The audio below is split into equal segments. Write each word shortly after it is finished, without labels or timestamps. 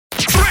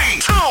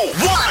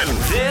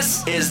Ep.1.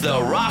 This is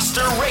the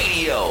Roster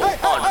Radio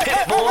on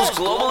Pitbull's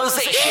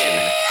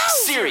Globalization,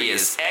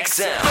 Sirius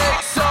XM.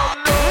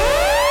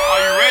 Are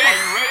you ready?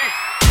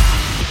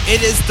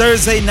 It is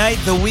Thursday night,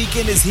 the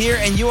weekend is here,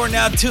 and you are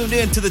now tuned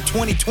in to the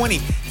 2020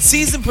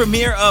 season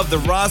premiere of the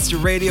Roster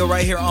Radio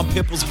right here on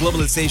Pitbull's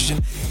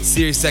Globalization,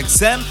 Sirius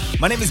XM.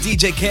 My name is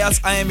DJ Chaos.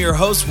 I am your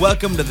host.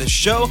 Welcome to the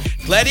show.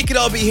 Glad you could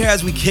all be here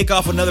as we kick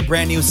off another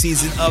brand new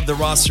season of the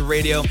Roster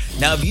Radio.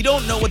 Now, if you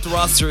don't know what the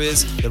Roster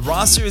is a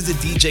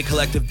DJ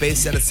collective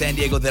based out of San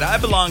Diego that I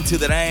belong to,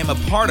 that I am a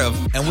part of,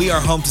 and we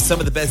are home to some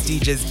of the best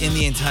DJs in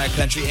the entire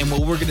country. And what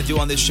we're going to do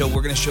on this show,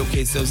 we're going to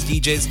showcase those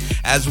DJs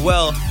as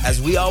well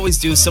as we always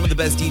do, some of the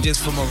best DJs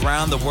from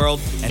around the world.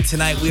 And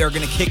tonight we are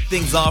going to kick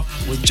things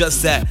off with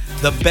just that,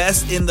 the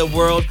best in the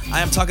world.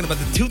 I am talking about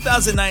the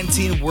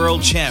 2019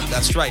 World Champ.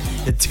 That's right,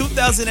 the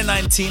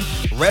 2019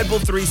 Red Bull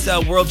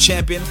 3-Style World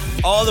Champion,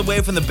 all the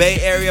way from the Bay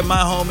Area. My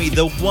homie,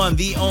 the one,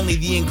 the only,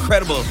 the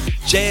incredible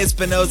Jay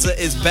Espinosa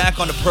is back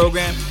on the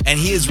program, and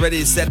he is ready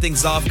to set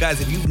things off.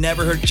 Guys, if you've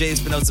never heard Jay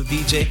Espinosa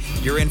DJ,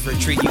 you're in for a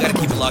treat. You got to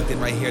keep it locked in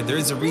right here. There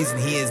is a reason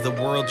he is the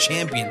world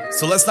champion.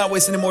 So let's not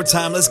waste any more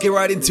time. Let's get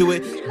right into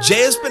it.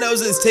 Jay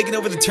Espinosa is taking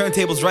over the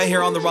turntables right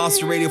here on the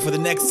Roster Radio for the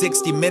next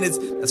 60 minutes.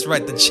 That's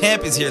right, the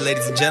champ is here,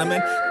 ladies and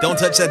gentlemen. Don't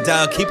touch that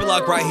dial. Keep it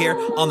locked right here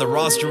on the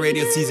Roster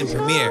Radio season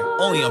premiere,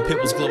 only on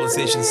Pitbull's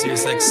Globalization,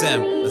 Sirius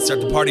XM. Let's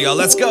start the party, y'all.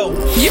 Let's go.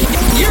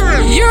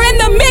 You're in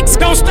the mix.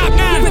 Don't stop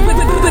now. With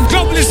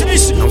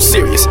Globalization on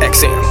Sirius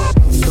XM.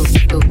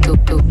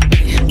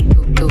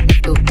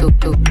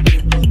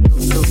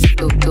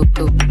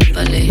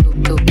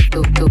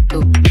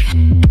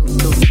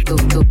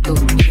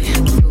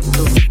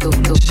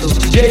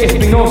 Jay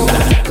Espinosa.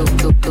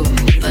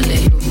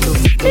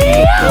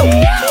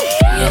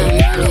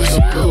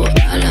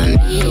 A la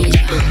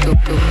milla.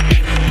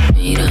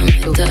 Mírame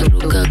esta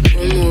roca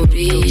como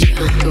brilla.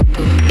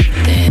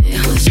 Te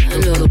dejo esa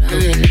lora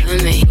en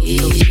la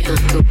mejilla.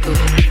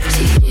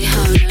 Si quieres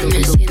hablarme,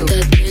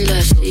 siéntate en la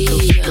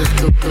silla.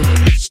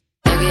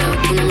 Tagueado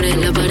tu nombre en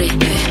la pared.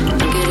 No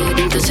quieres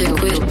tinta ese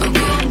cuerpo.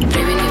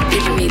 Previene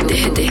pirmi,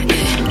 déjate.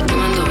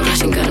 Tomando horas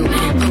sin carne.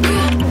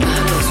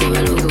 Bájalo,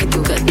 súbelo que tú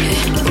caes.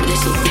 Por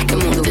decirte que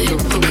morde.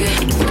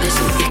 Por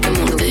decirte que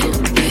morde.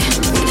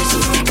 Por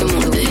decirte que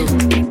morde.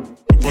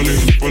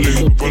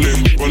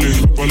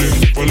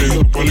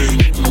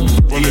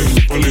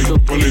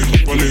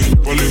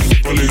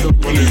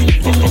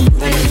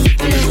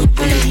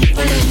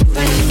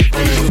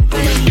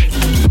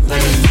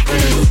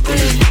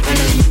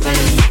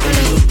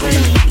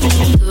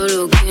 Todo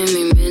lo que me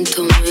invento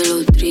me lo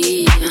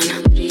trillan.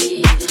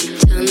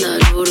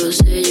 Chándal, oro,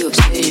 sello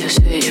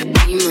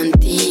y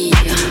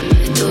mantilla.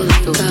 Esto de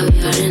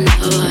caviar en la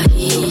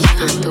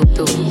vajilla.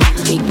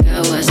 Mi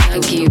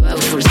Kawasaki va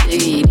por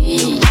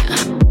seguirilla.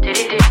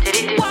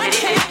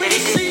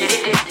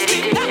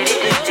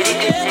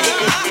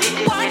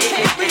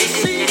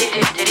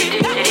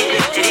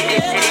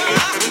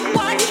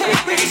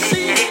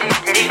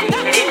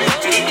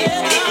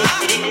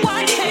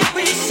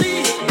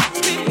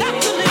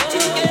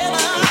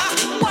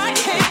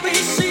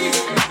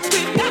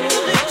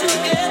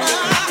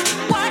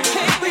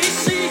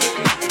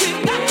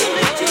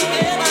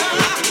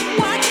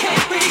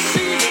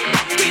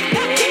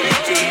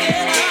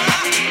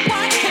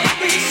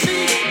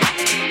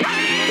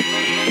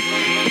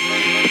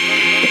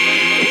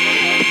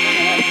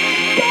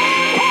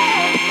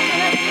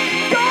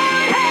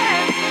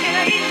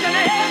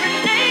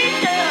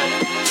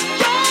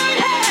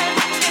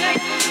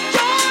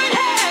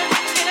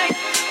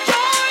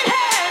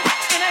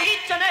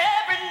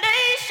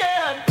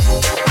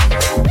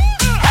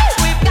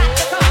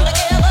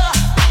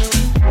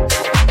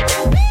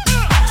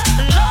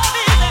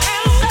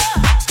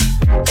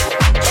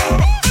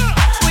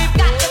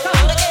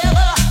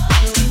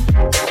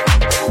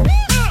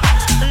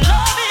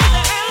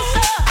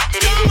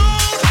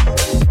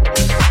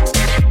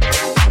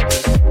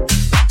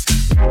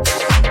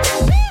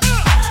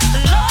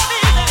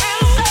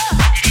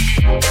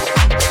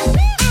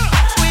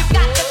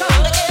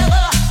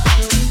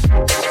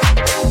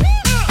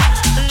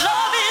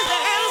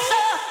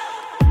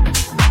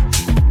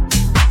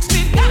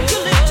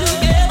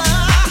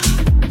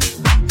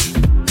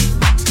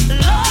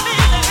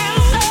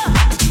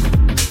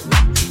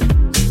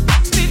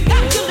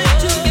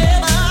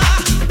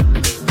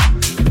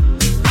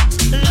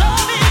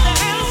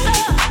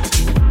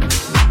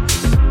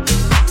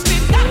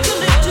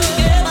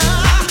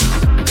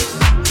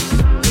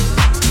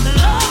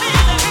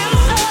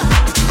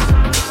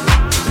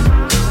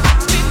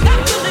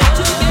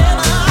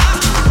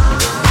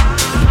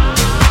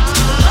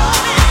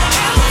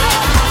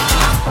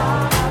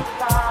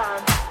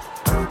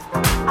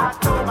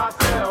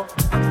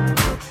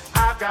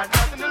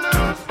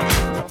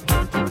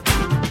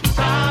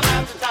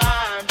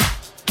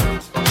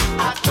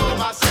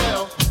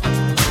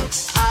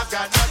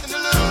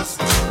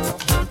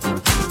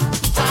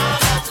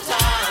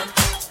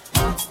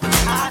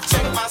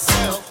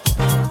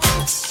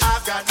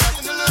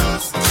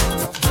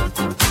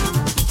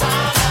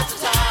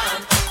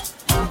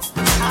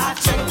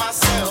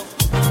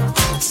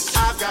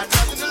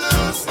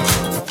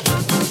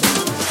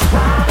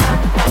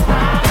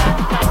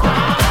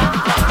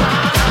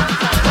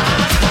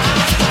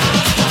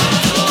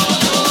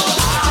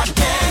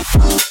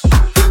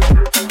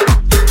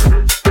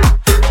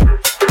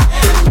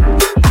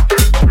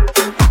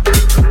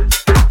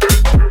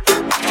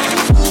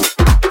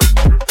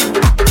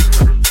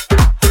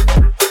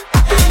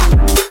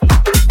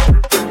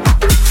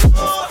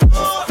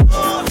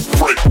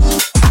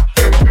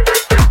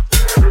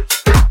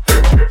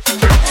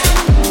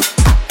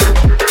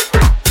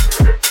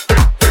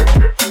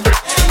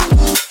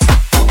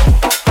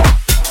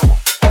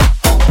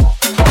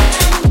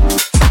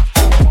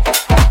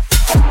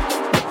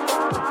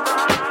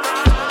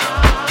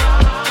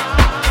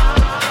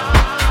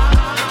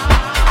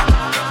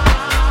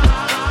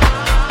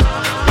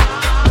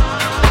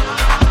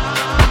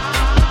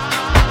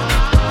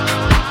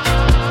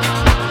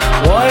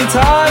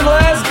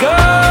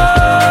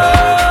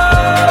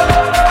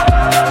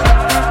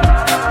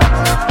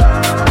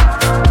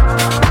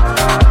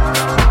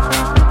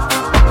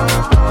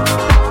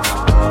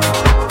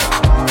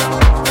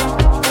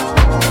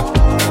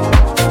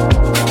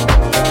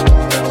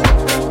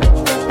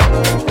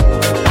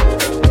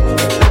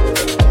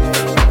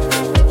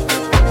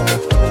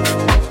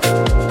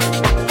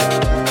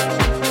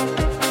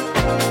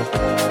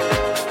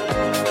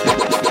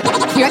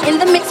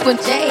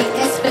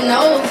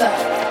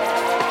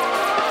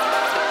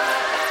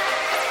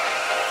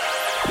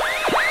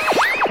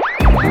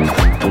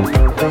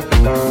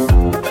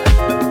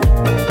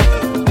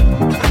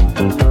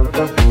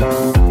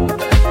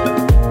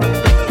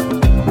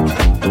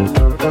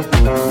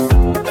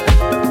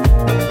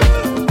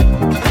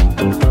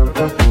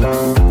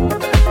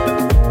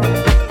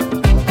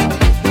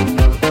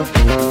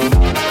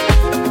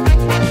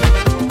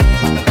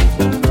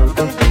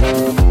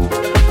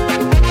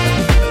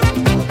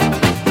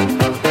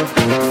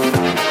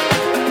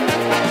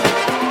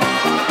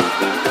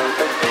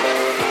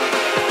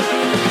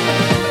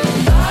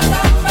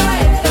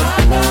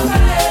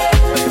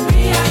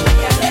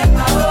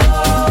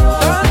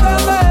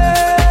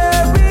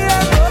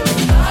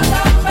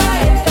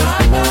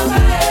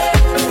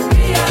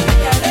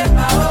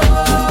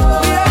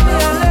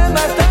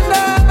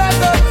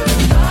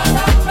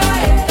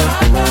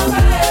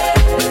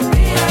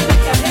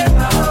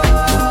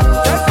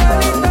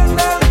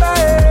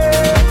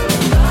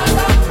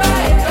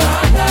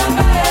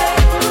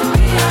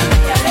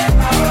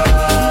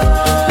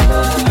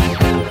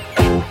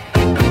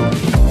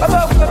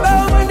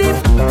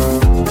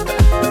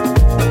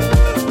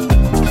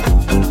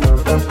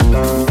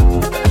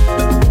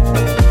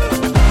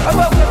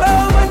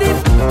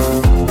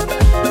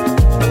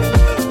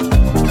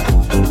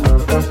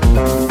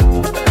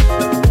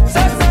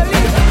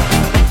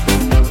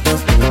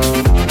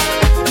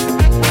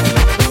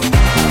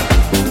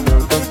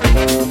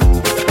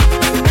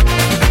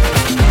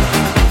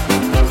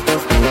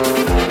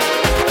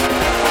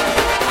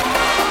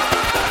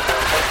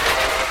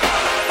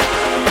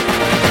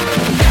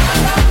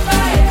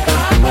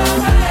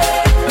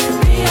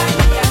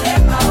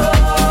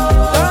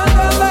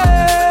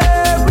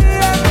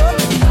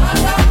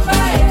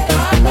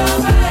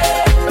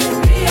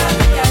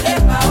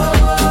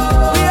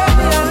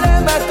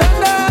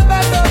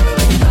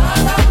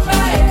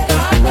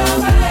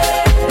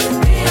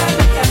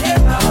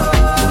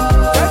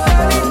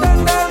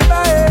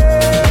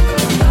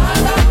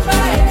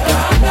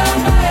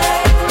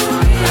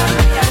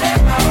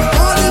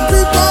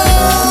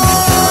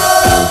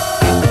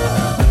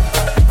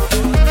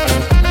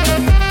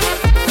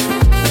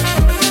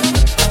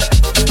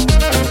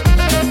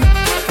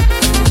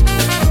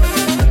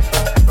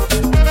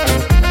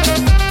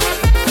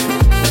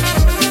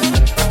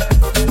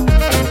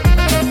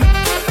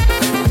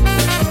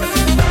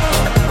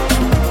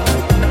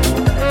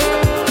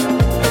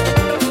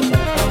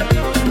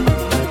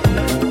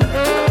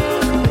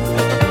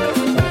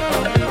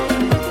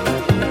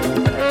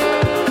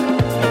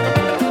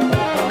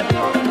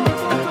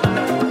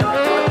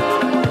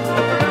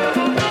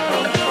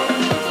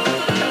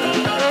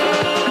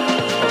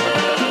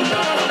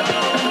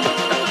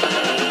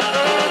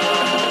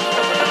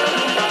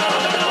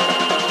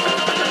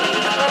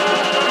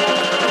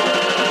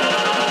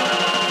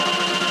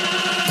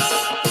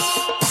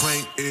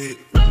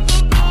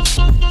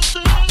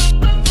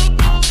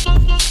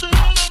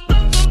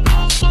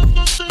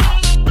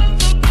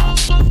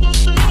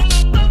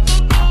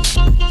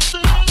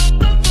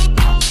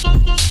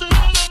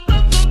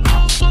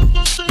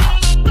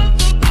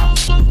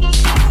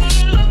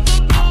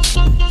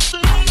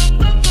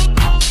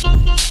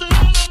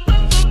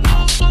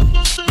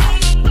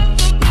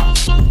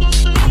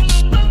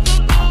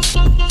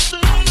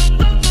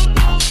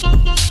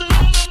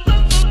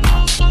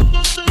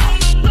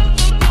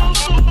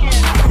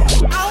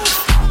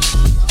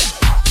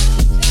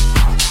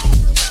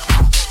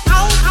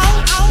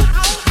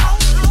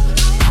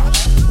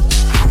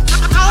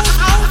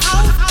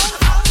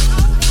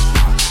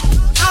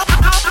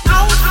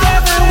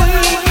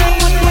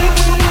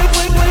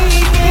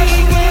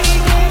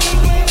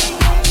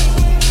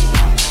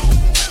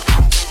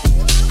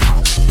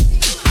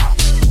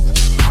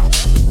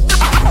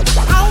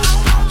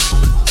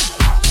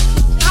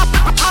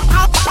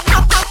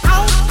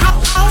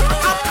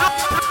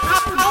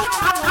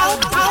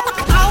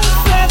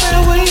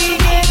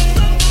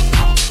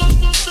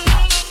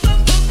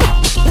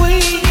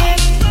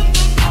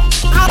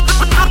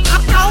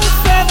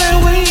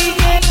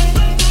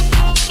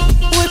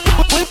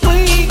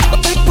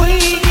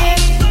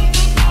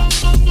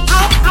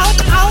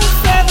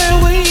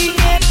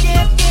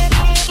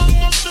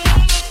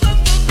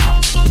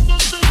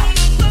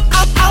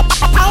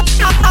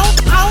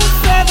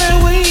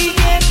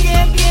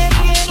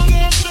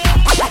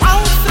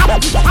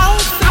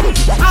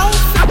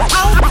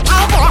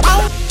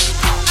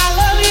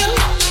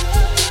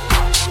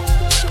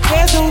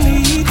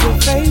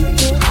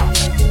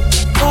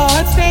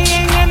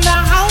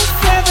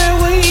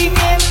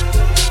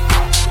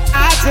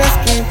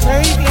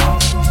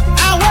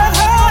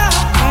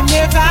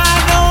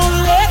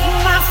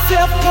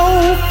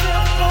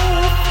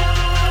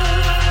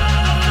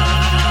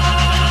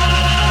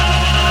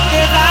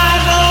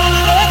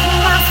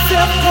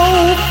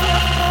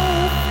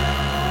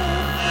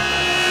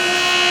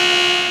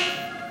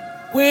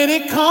 When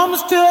it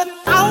comes to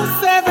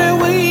house every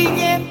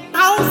weekend,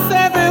 house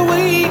every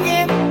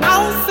weekend,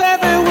 house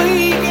every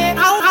weekend,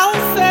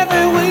 house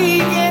every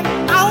weekend,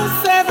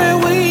 house every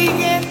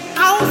weekend,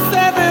 house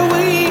every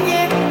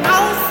weekend,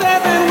 house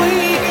every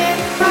weekend.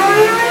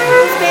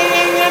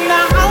 Staying in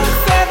the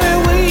house every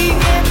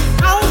weekend,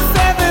 house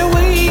every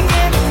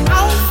weekend,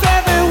 house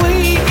every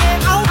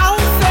weekend,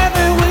 house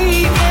every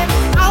weekend,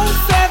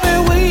 house every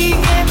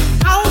weekend,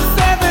 house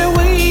every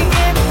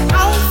weekend,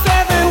 house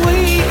every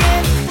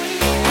weekend.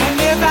 And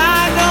if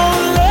I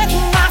don't let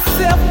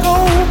myself go,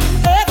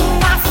 let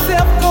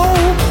myself go,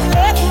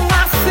 let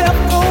myself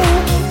go,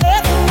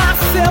 let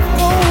myself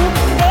go,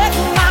 let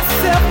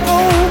myself go,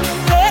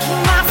 let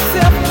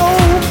myself go,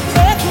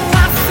 let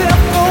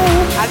myself go.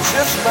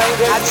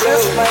 I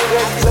just made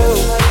it blue.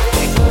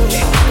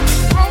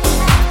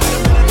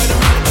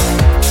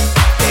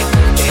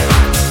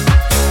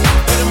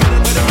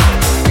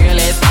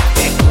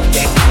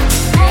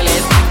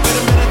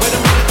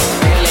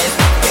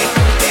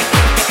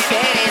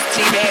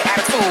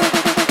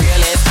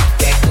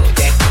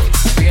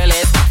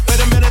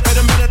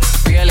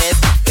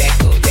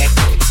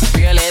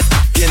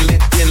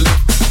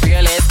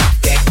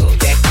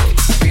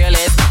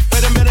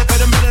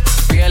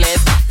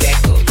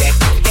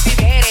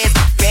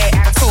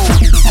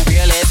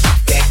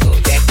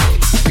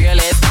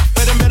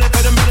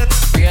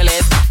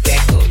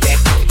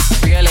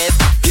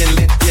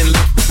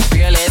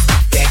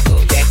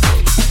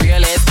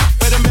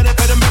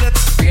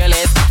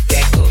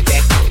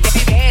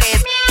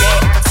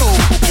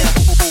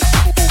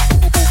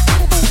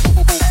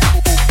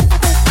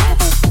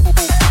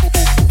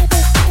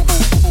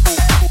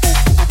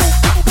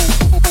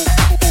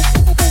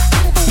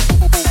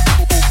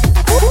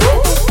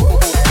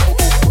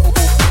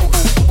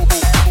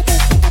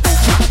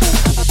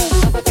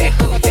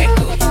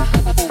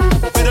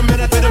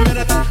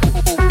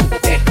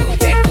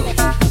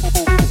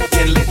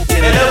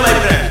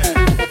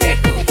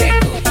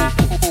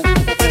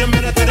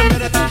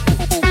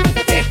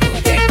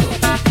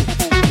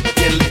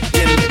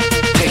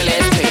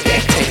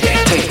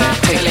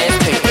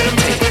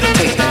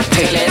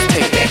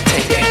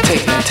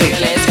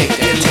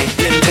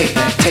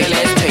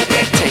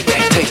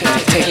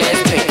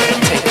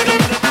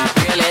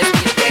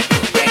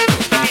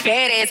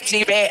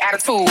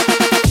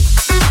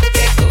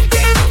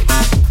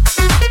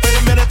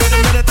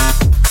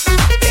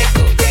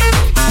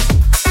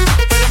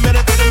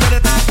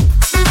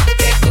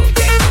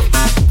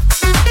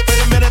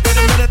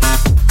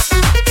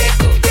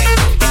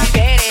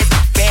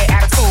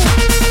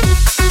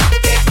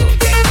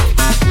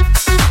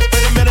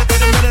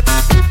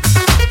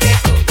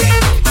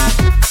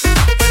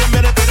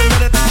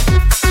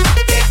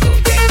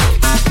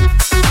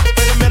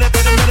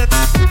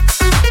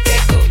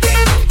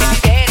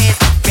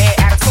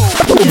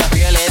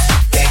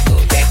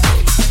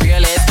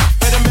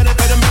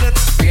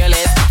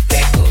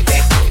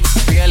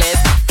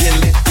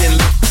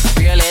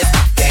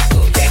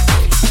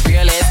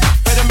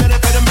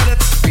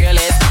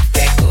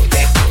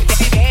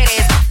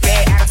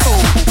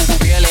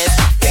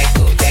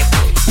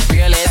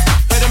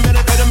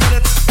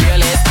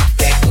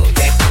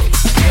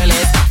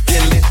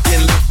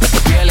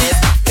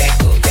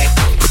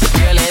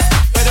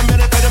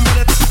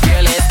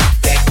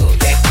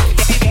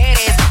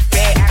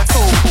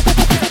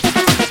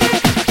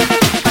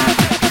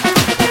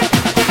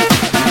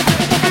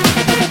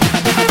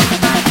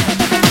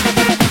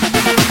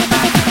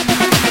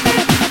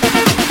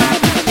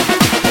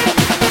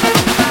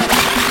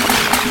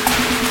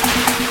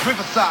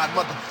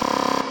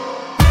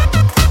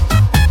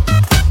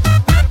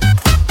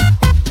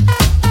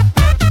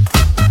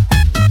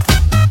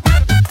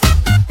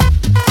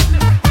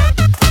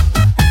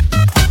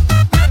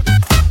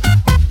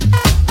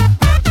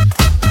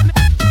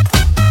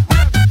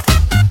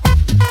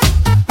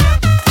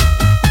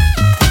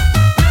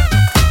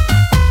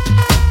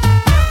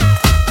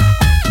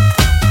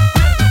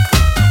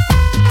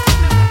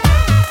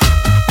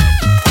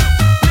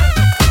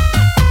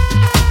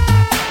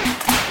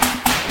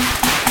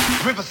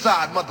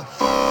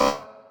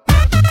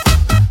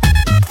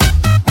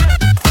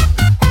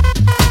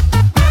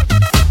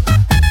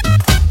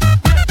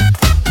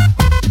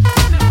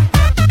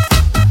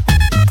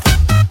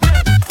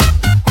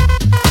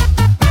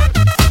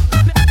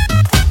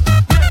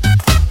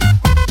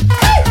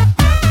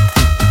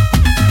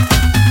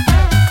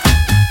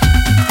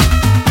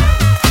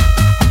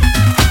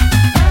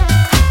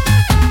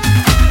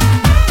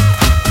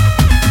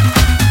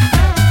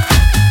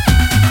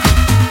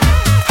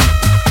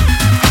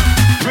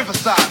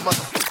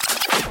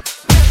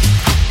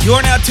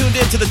 You're now tuned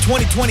in to the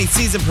 2020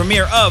 season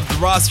premiere of The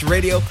Roster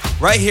Radio,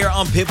 right here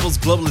on Pitbull's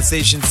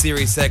Globalization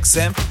Sirius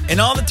XM.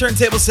 And on the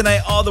turntables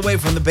tonight, all the way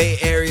from the Bay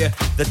Area,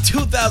 the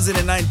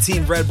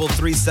 2019 Red Bull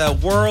 3-Style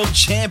World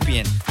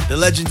Champion, the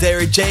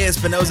legendary Jay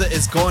Espinoza,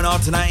 is going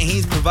on tonight, and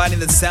he's providing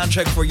the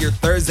soundtrack for your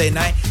Thursday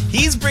night.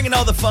 He's bringing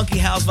all the funky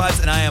house vibes,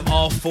 and I am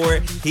all for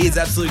it. He is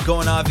absolutely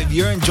going off. If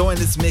you're enjoying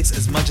this mix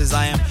as much as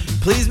I am,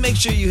 please make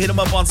sure you hit him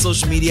up on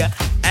social media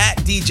at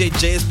DJ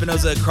J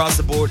Espinosa across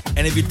the board.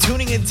 And if you're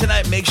tuning in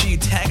tonight, make sure you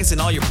tag us in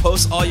all your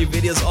posts, all your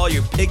videos, all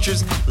your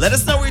pictures. Let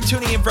us know where you're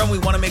tuning in from. We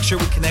want to make sure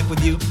we connect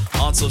with you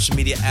on social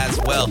media as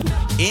well.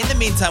 In the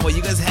meantime, while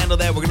you guys handle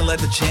that, we're going to let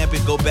the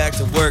champion go back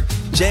to work.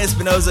 Jay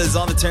Espinosa is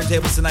on the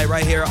turntables tonight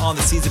right here on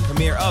the season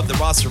premiere of The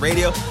Roster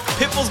Radio,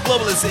 Pitbull's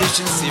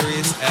Globalization,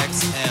 Sirius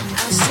XM.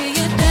 I see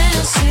you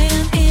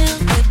dancing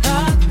in the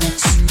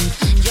darkness.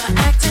 You're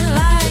acting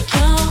like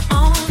you're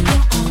on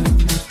your own.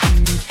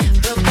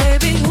 But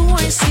baby, who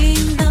ain't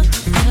seen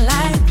nothing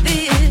like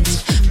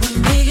this? With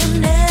me, you'll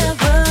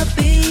never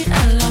be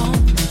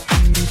alone.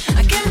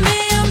 Give me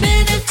a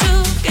minute to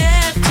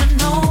get to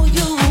know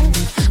you.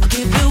 I'll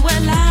give you a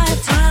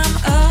lifetime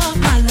of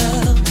my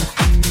love.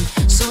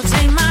 So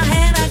take my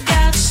hand, I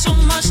got so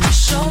much to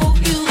show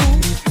you.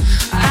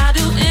 I'll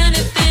do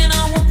anything, I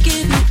won't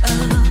give you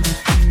up.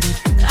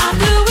 I'll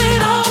do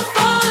it all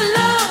for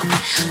love,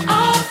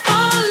 all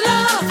for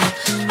love,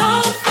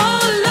 all for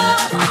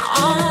love.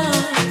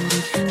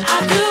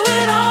 I'll do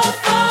it all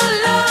for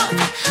love,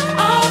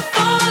 all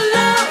for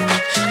love,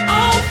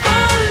 all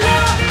for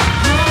love.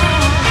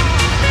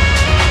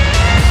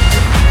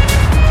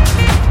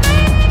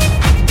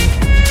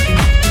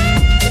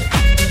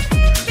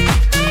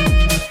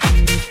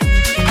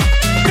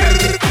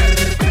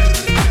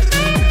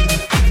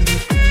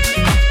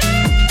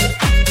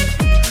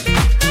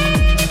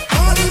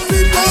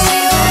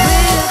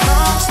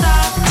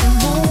 Stop to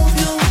move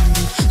you,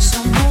 so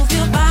move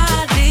your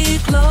body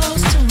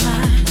close to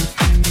mine.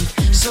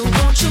 So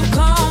won't you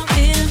come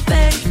in,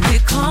 baby,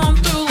 come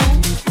through,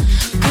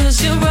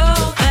 'cause you're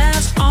all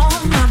that's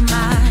on my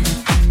mind.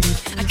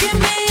 Give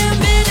me a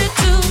minute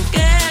to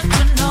get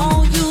to know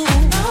you.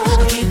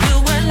 I'll give you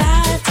a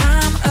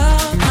lifetime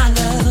of my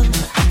love.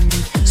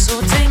 So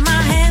take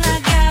my hand, I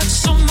got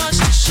so much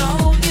to show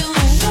you.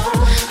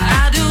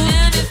 I'll do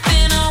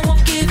anything, I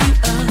won't give you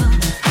up.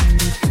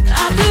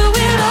 I'll do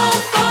it all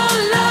for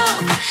love,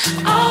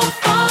 all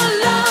for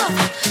love,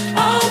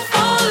 all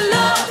for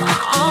love.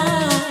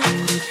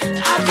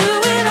 I'll do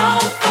it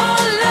all for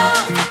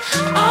love,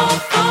 all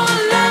for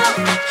love,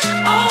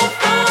 all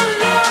for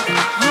love.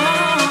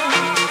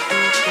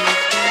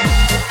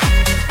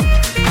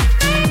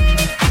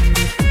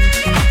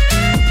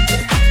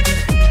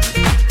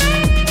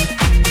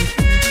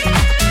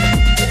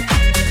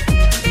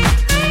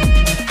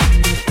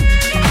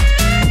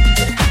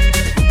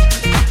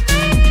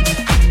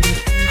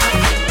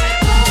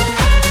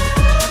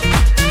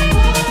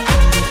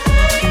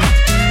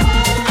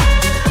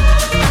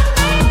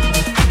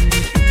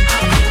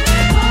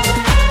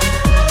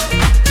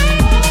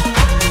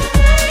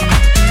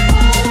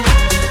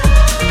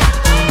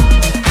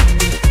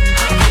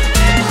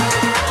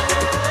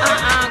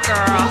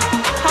 Girl.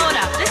 Hold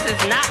up, this is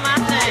not my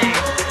thing.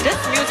 This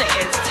music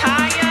is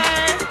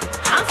tired.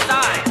 I'm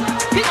sorry.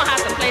 We gonna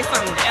have to play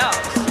something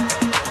else.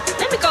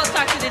 Let me go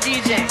talk to the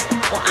DJ.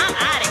 Well, I'm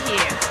out of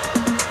here.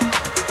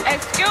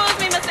 Excuse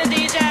me, Mr.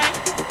 DJ.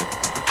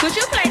 Could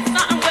you play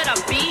something with a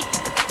beat?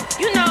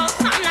 You know,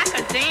 something I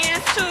could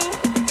dance to?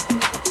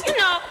 You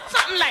know,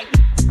 something like...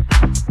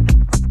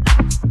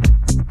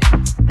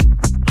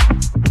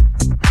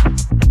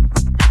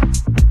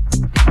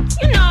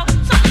 You know,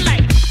 something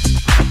like...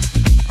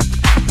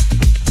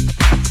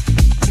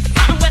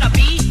 Something with a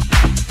beat.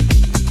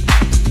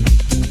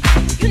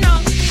 You know,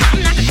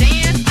 something I could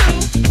dance to.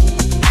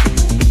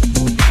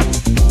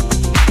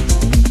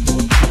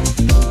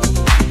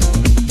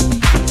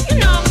 You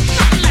know,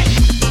 something like...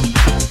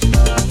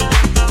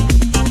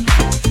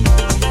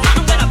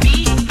 Something with a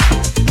beat.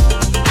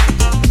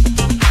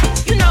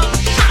 You know,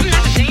 something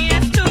I could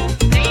dance to,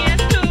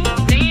 dance to,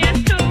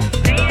 dance to,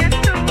 dance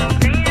to,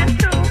 dance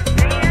to,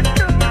 dance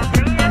to, dance to,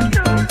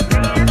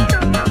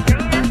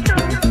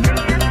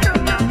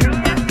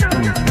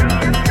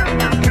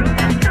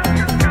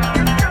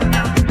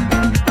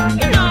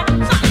 you know,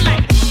 something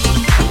like...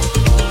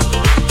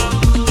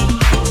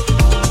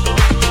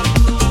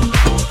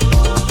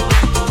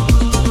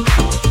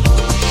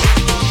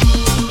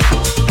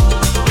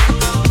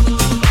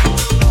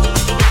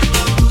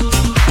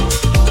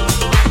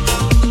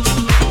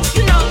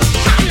 You know,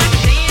 something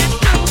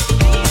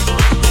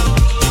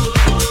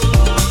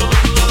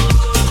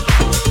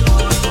I could dance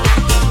to.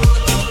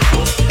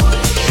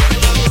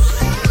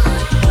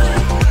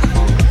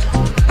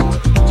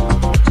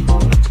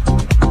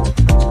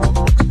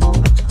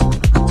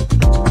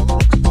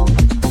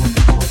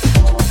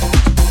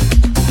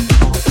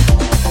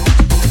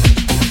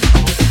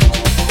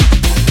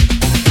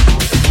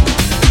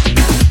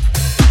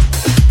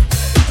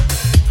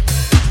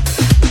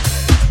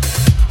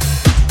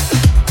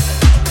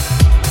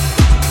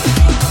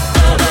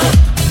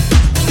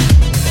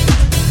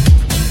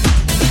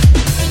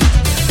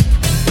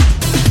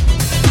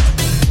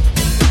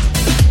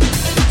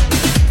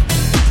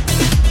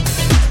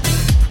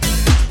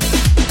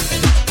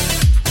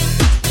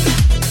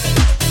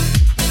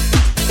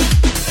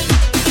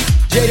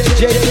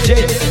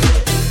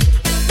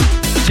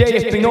 J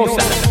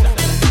Espinosa.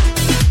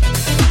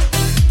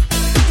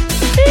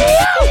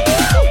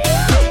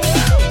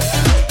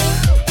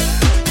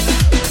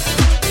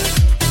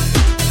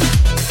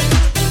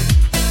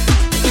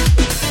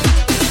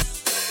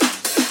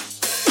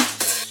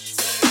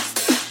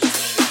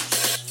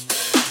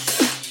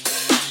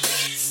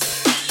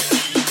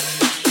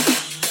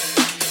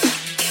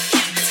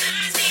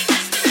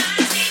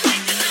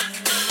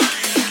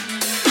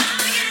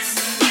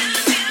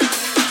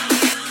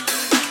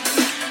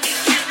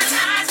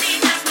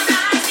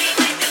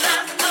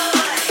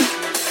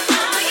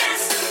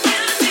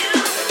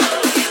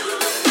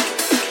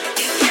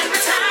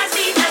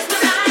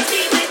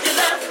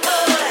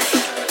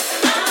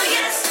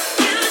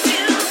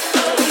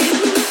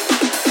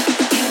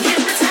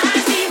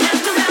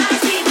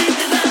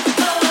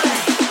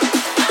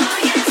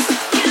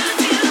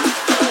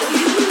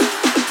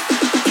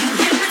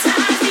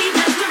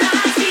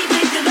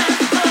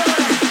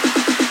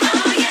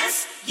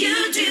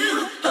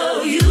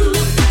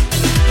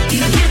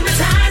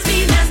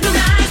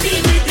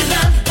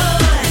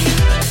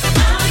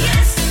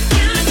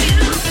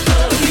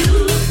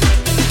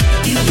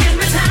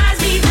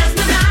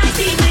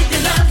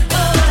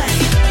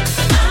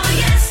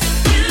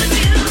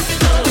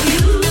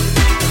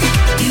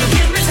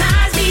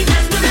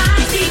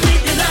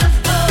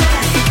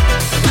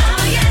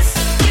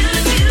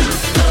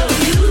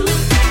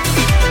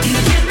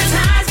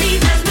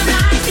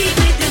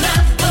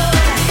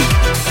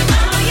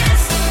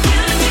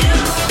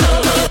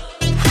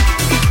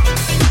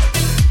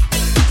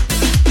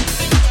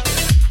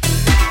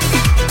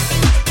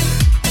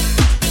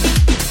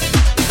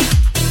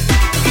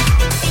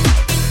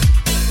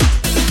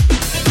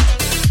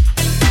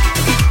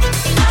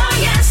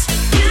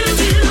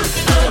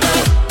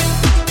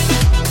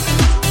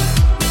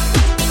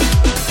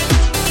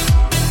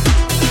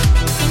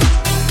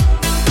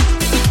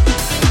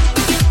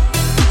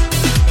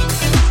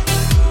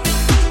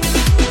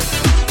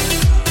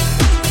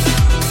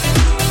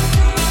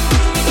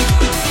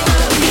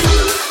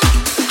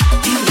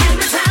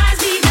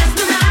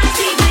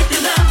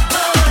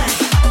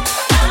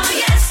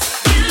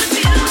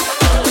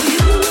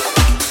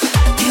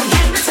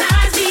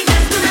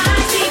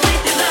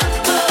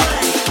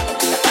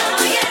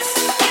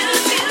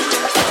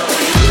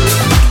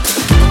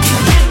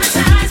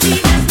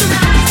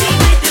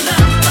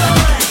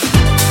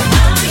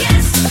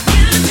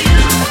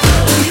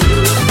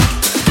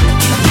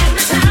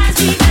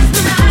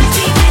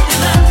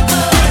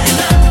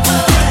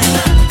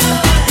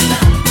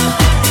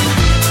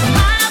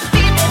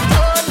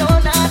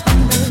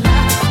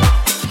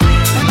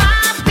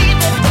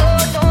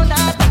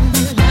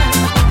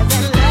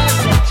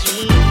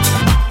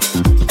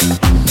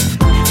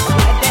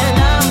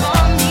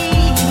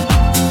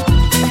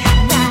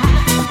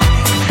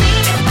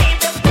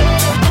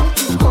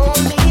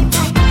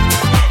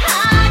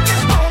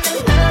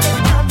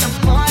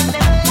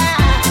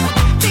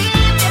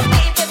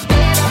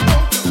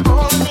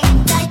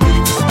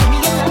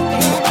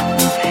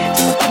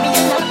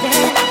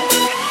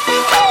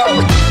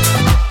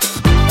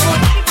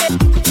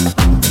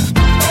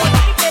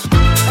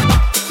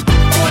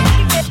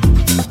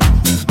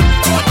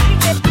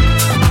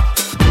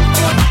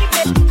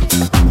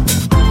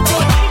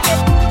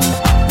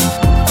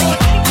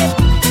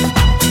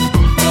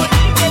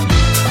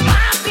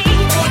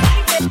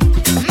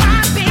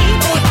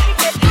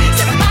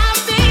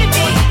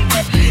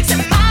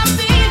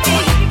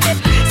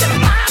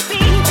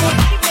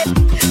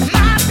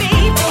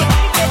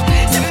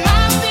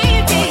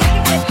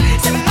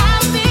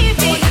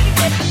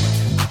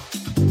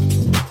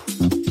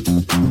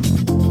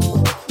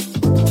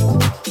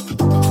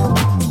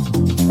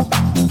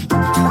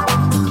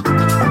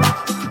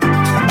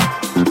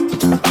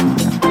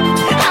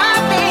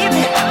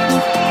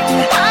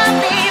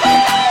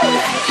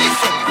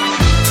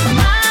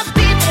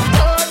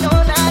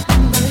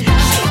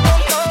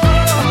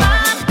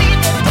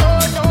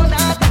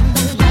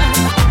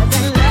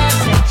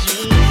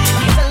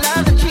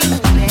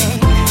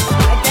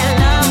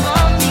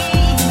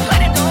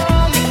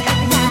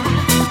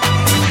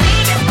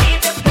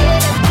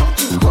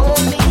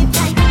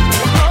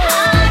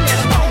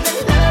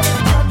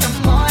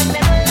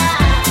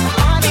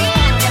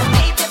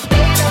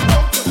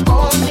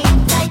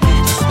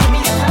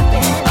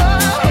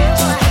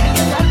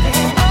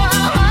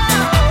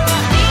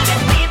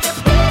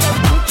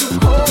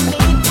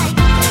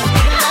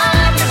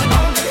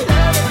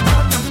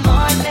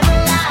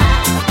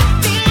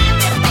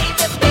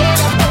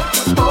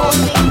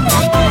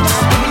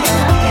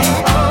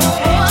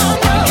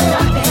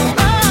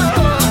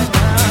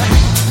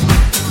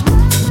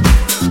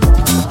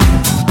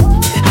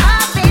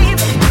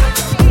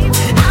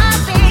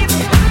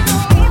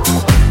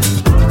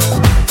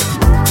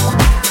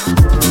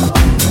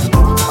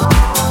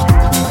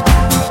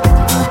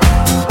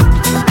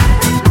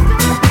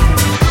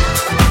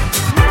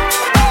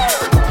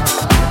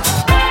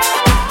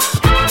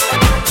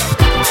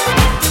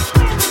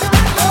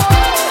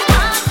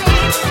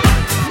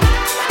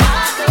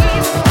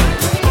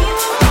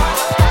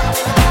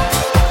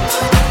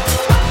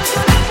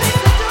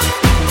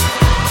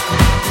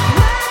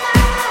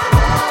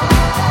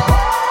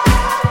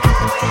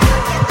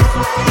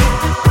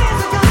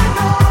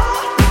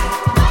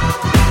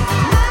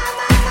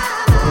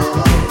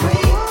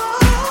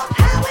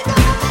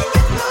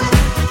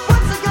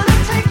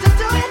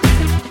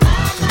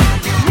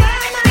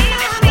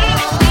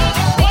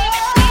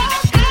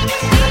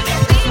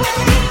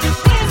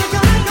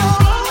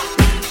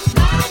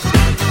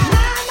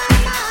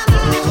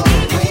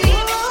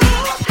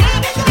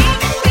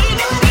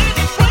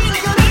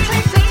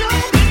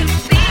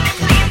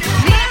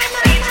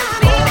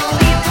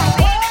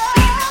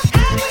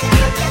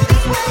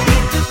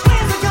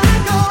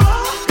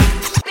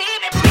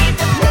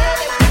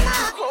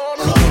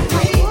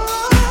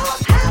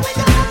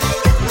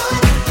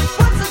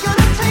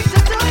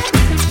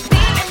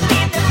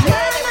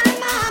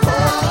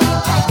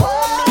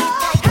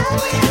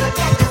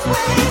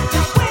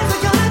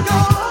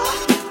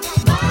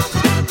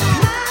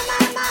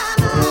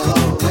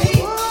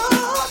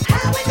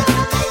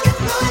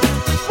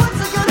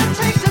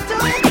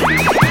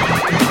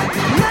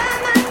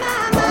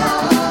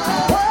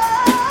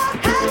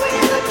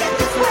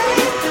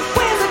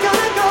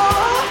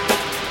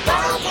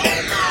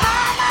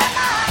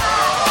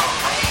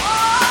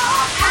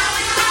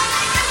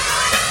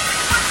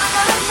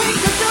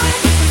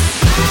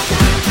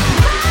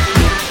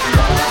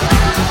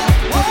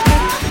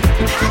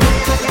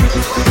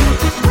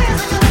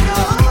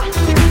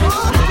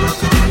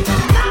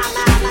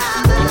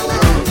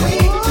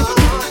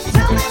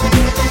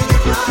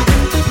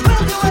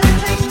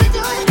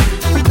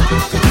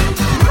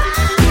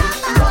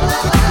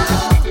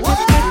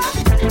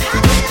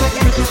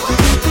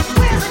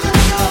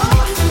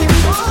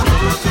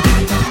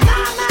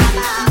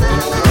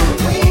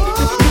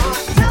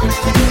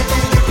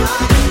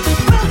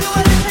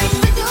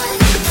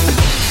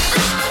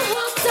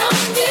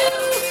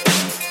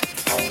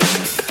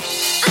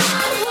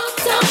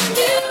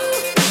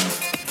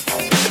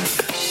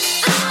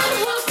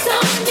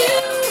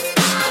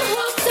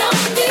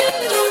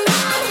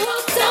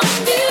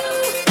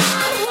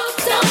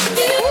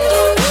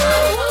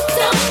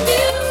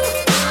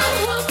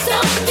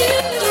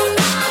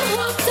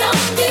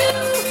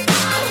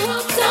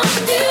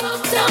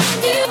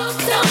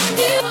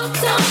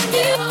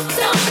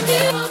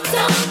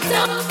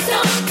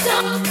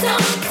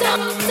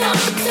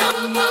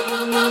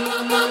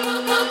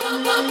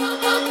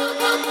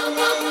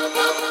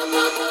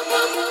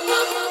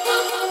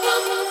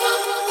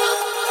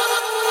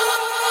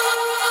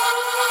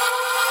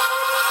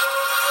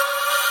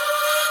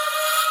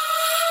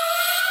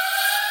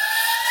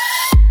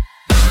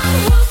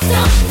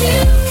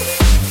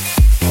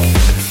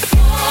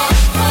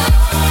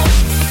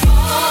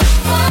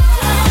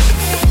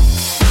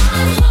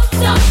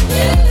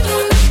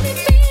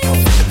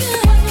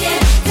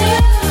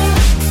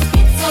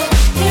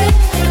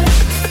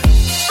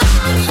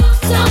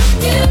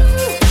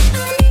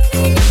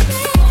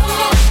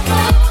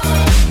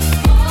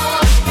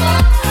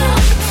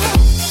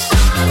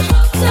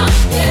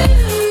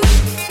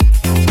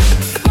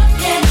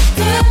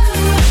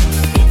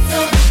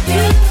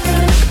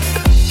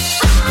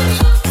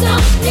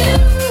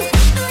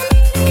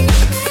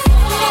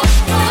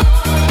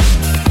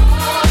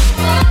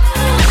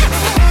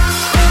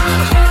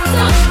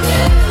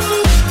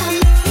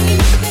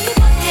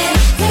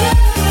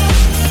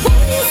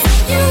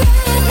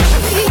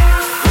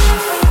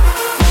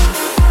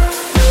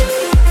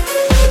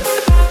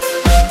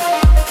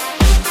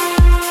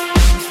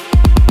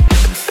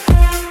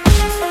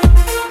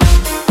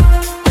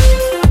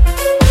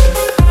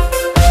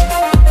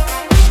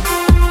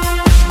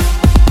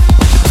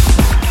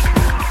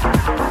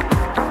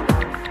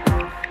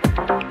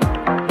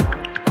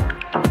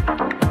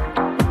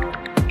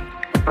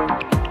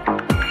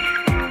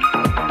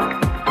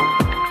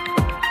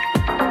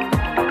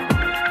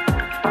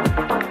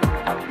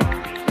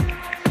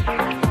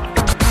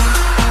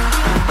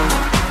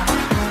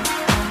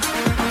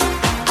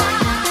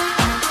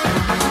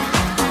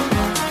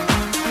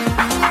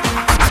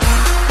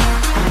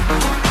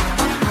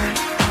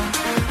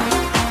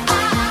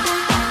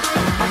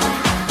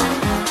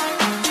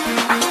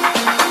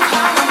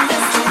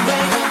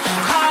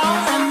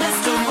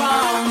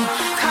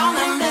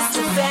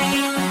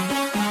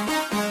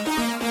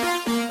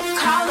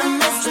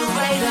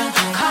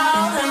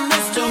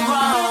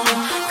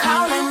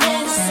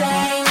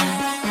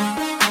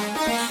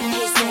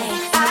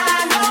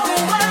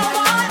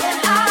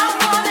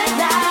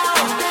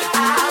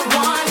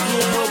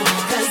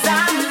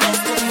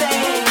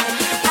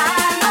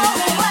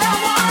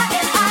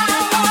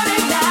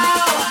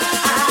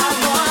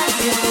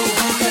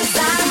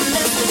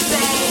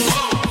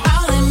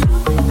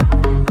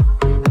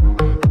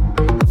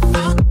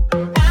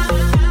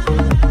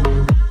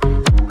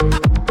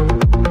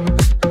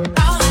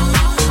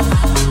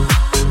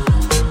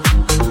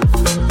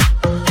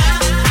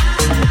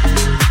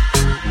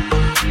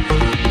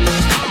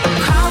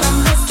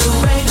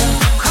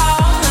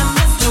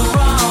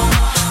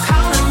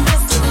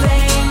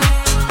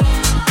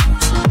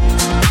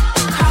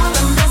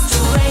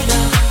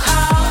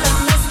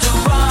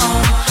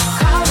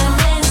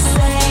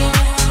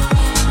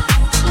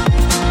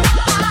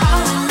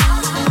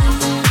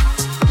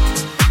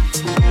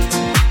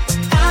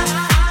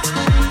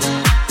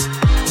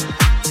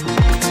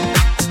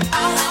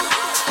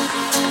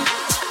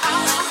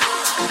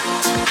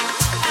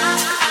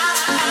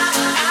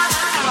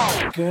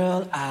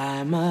 Girl,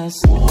 I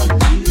must warn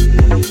you.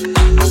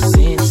 I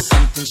sense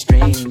something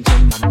strange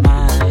in my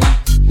mind.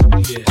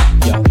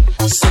 Yo,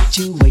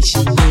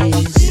 situation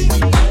is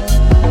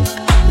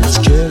let's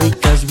jury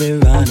cause we're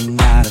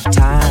running out of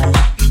time.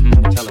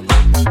 Tell 'em.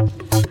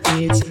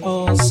 It's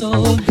all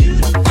so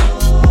beautiful.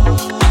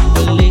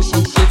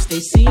 Relationships, they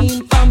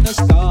seem from the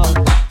start.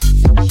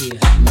 Yeah,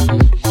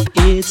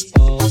 it's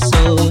all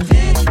so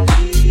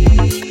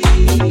deadly.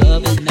 We're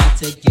loving not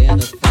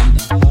together from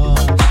the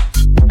heart.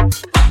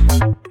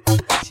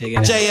 Check it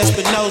out. J.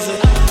 Espinosa.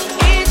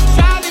 It's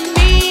driving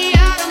me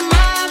out of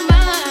my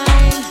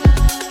mind.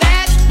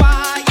 That's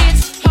why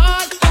it's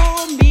hard for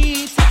me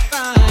to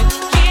find.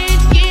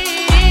 Can't get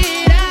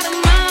it out of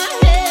my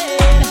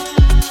head.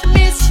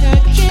 Miss her,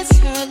 kiss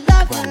her,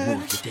 love her.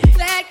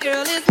 That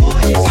girl is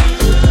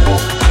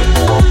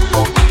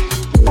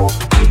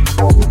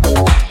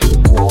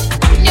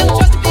you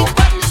trust me,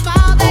 but it's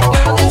smile. That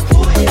girl is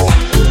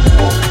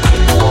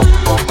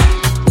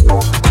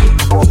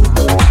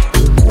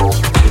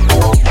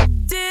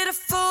did a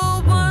full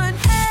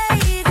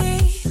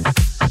 180,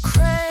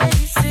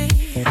 crazy,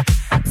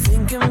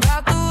 thinking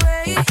about the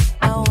way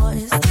I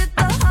was. Did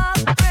the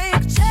heartbreak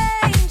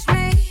change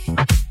me?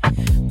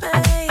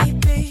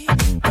 Maybe,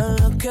 but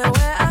look at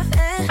where I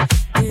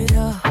ended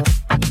up.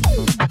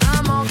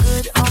 I'm all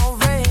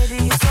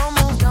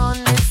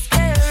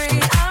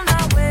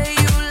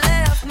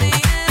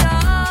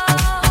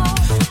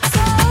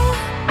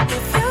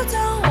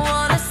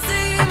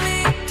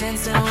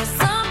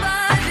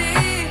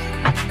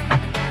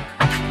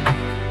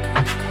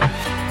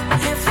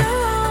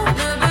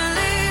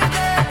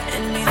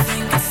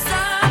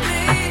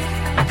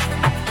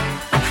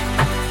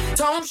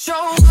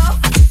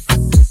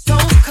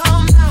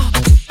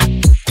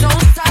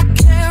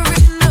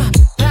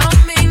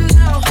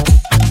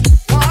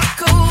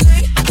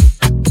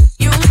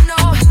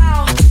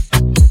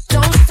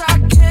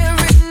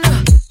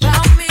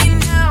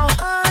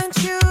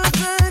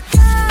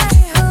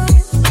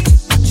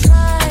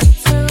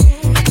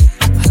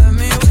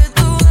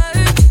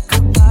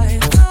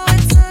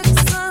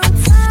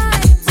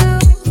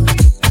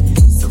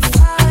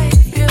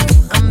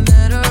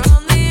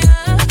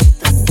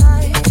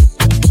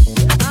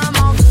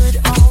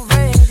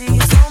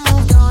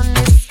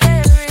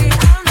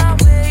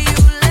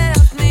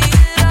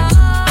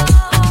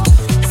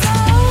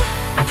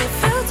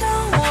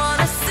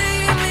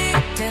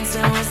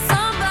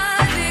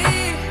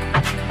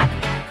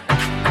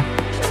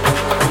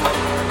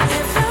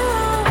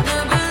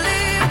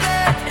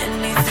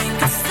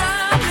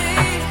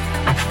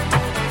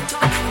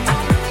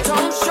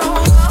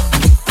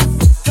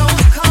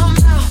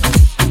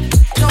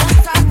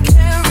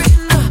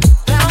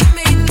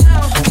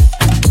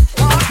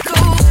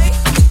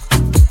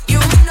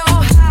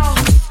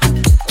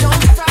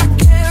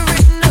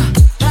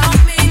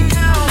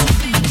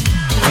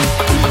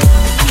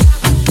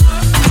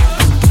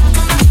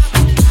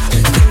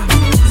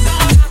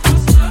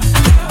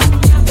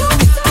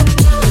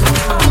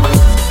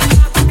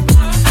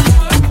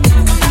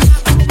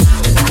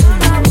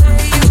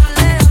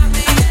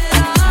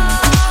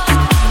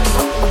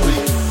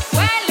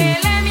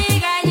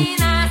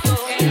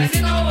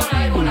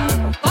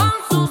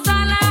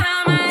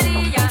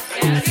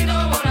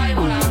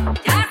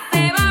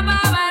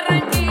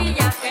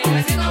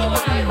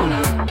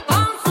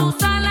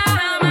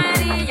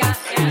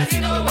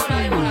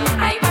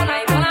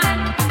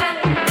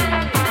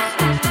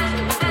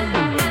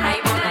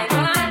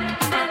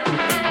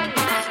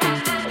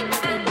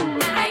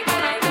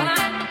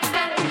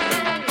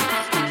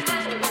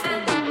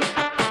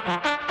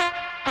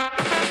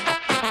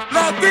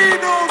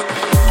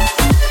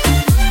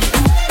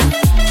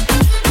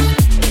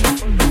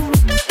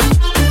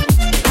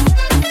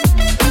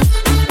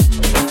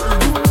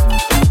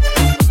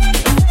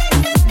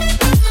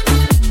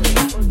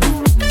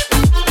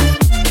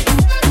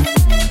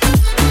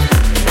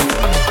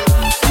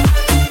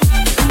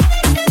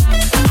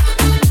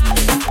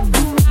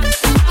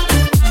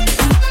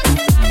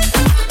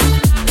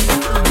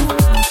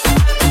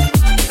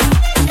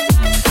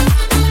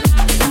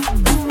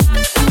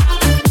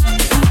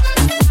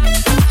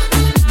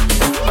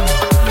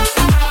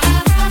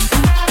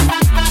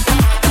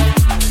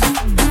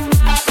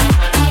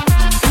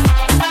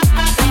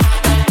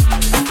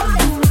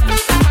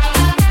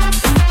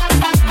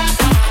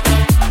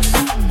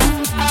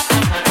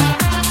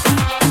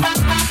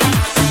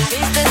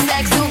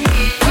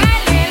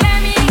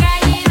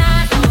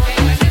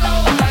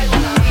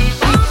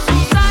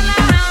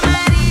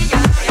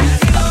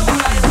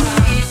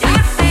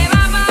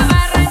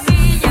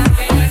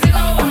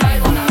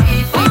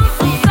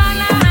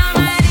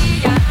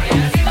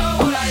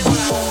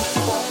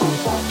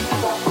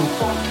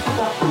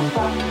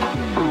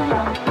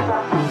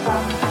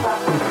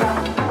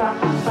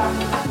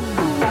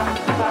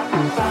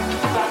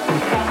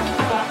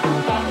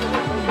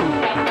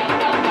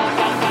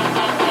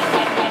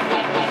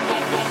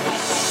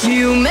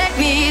You make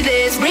me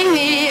this, bring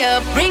me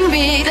up, bring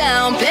me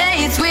down.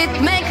 Play it sweet,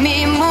 make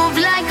me move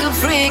like a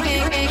freak.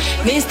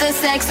 Mr.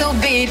 Saxo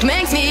beat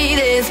makes me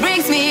this,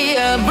 brings me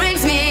up,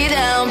 brings me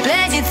down.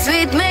 Play it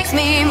sweet, makes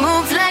me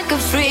move like a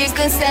freak.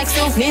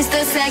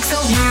 Mr.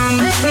 Saxo, you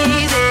make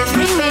me this,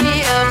 bring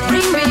me up,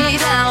 bring me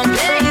down.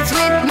 Play it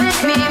sweet,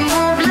 make me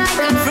move like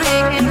a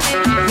freak.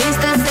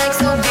 Mr.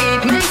 Saxo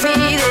beat makes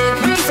me this,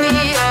 brings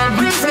me up,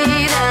 brings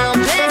me down.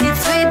 Play it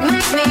sweet,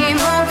 makes me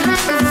move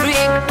like a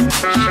freak.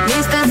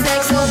 Mr.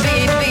 Saxo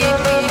beat, beat,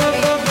 beat, beat.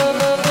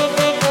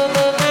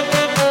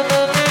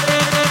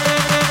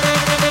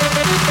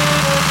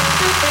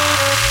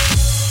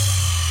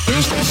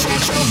 Mr.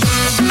 Saxo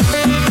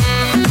beat.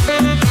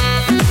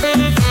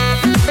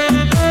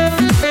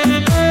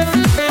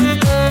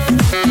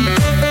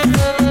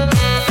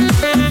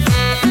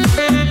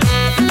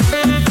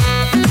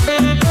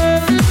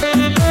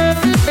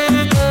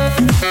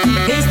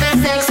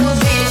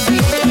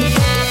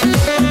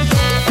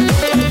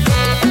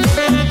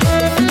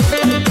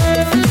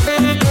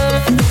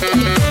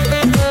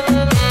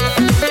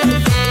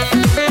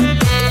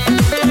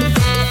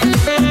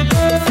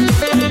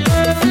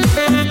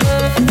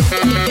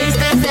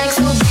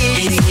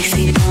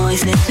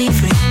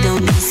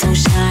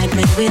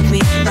 With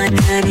me, my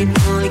daddy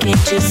boy,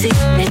 can't you see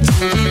that you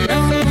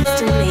belong next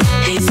to me?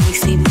 Hey,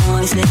 sexy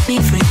boys, let me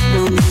free.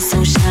 Don't be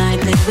so shy,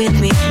 play with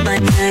me, my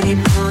daddy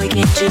boy,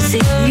 can't you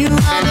see? You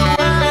are the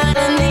one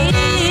I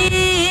need.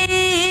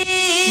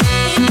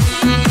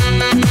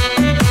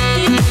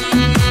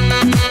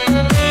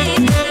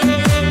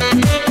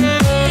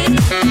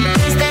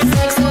 It's that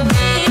sexy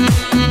beat.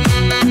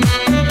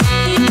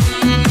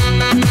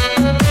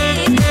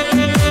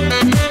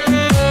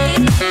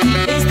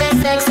 It's that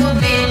sexy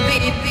beat,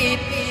 beat, beat.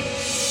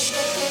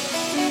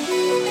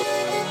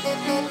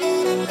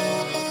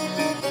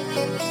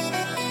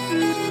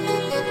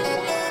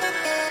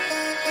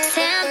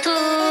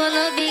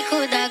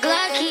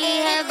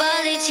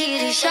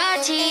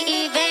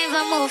 E vem,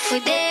 vamos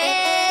fuder.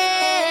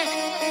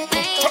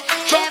 Vem,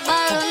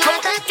 rebolo na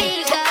tua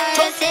pica.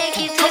 Eu sei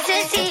que tu se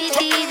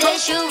excita e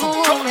deixa o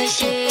bumbum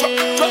mexer.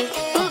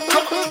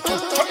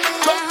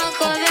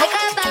 Arrancou meu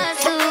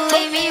cabaço e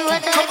me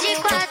botou de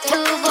quatro,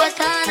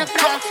 botando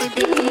pra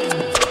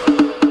fuder.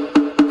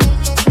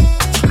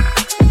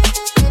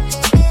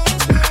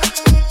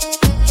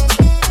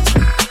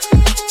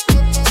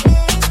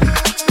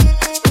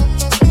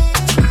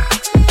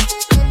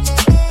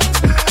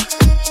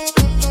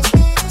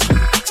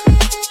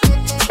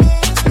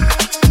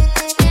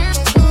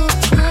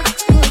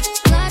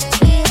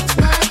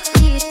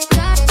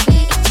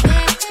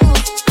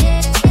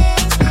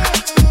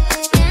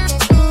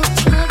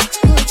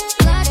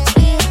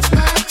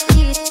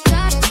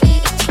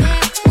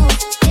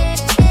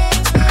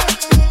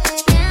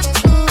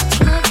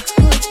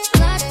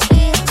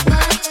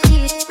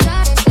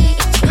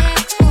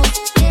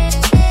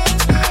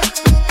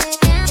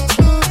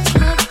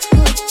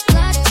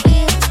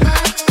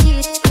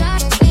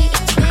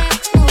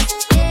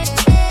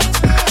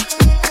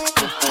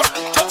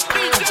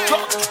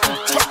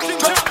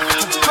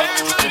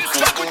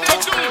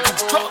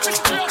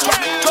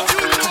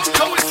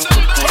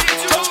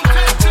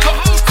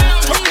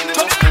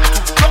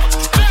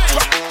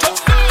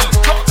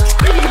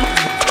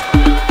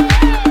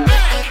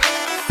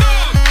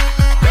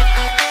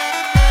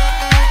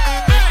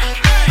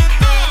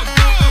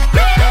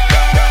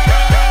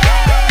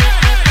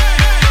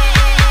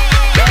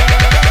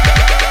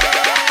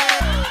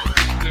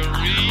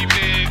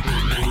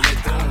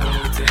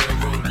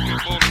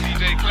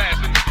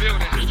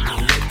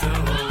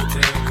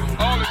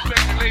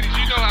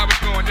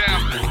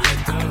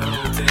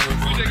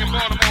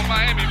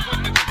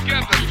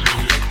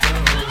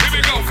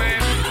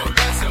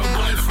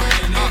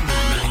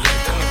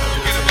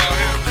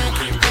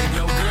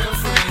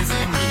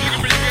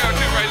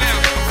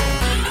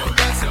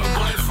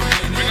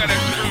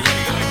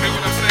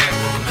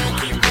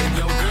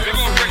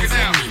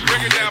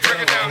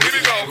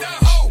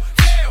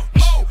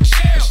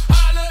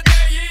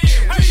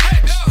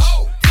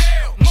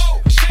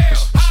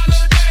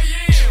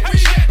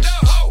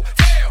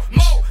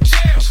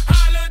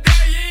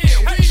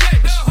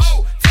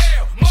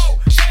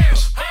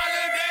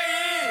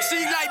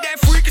 like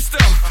that freaky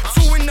stuff.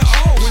 2 in the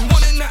O and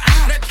 1 in the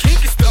I. That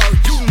kinky stuff,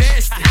 you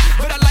nasty.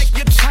 But I like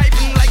your type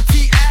and like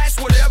T-ass,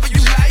 whatever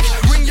you like.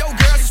 Bring your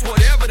girls, it's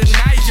whatever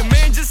tonight. Your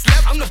man just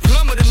left, I'm the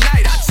plumber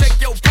tonight. I check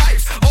your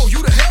pipes, oh,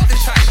 you the healthy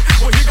type.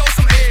 Well, here goes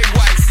some egg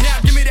whites.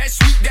 Now give me that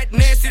sweet, that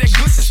nasty, that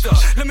gushy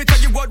stuff. Let me tell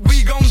you what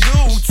we gon' do.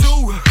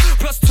 2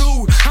 plus 2,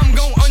 I'm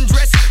gon'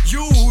 undress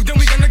you. Then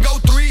we gonna go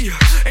 3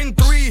 and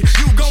 3,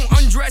 you gon'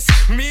 undress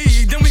me.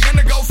 Then we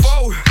gonna go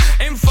 4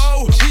 and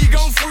 4, we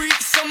gon' freak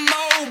some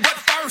more. But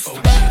first,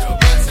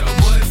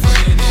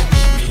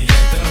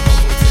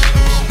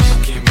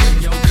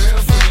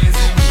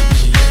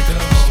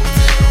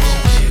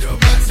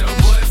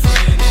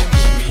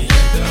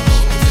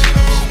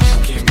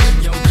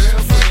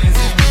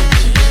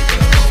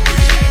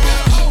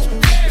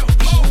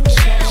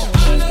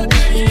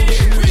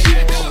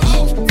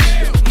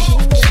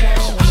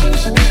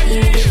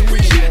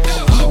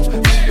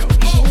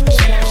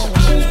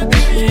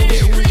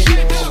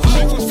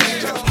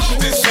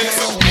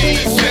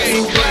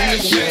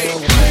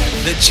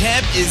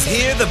 champ is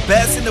here. The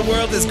best in the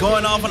world is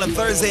going off on a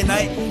Thursday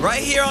night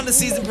right here on the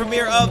season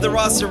premiere of the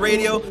Roster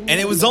Radio. And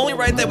it was only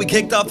right that we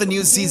kicked off the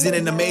new season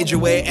in a major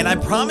way. And I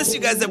promised you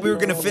guys that we were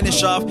going to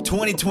finish off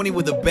 2020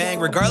 with a bang.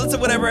 Regardless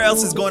of whatever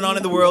else is going on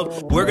in the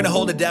world, we're going to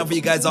hold it down for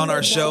you guys on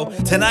our show.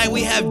 Tonight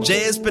we have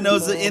Jay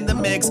Espinoza in the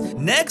mix.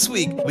 Next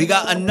week we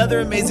got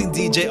another amazing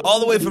DJ all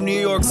the way from New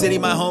York City,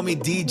 my homie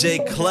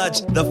DJ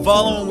Clutch. The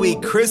following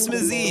week,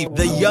 Christmas Eve,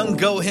 the young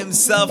GOAT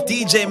himself,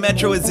 DJ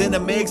Metro, is in the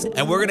mix.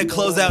 And we're going to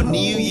close out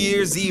New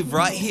Year's Eve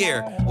right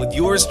here with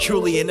yours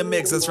truly in the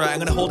mix. That's right, I'm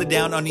gonna hold it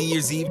down on New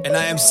Year's Eve, and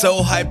I am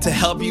so hyped to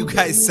help you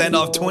guys send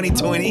off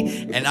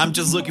 2020, and I'm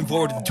just looking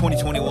forward to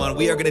 2021.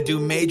 We are gonna do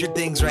major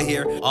things right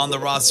here on the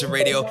Roster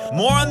Radio.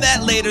 More on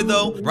that later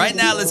though. Right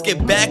now, let's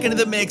get back into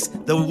the mix.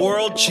 The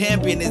world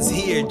champion is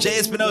here. Jay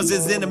Espinoza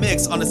is in the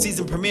mix on the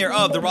season premiere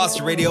of the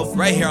Roster Radio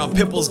right here on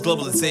Pitbull's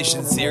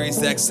Globalization Sirius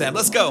XM.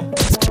 Let's go.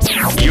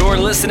 You're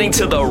listening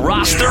to the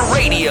Roster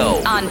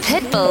Radio on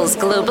Pitbull's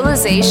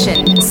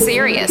Globalization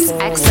Sirius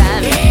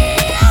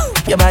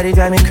XM. Your body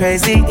drive me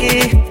crazy.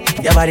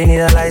 Your body need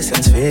a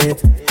license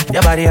fit.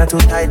 Your body are too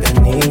tight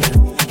and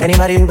neat.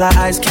 Anybody who got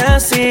eyes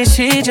can't see.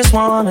 She just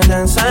wanna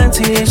dance and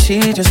tease.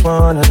 She just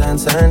wanna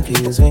dance and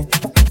tease me.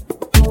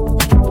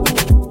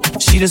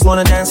 She just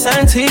wanna dance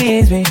and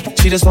tease me.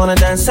 She just wanna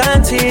dance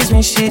and tease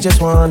me. She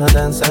just wanna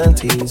dance and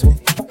tease me.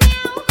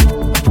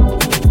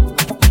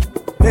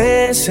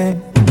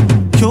 Missing,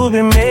 you've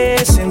been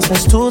missing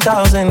since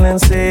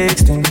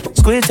 2016.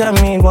 Squid tell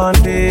me one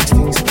fix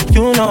things.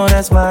 You know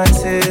that's my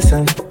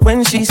assistant.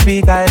 When she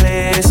speak, I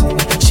listen.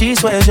 She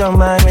swears you're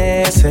my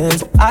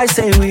missus. I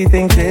say we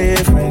think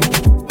different.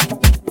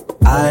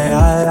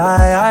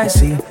 I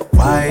see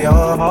why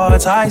your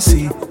heart's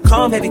icy.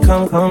 Come baby,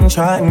 come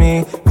try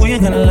me. Who you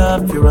gonna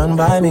love if you run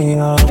by me,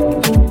 oh?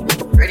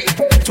 Ready?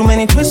 Too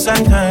many twists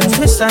and turns,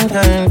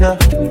 yeah.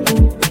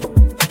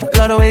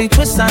 Love the way you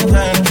twist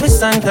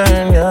and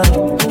turn, yeah.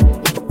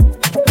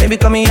 Baby,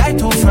 call me, I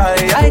too fry,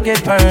 I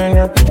get burned,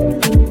 yeah.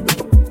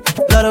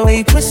 Love the way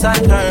you twist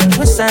and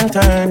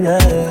turn, yeah.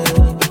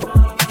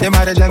 Your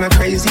body drive me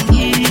crazy.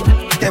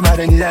 Your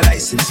body need a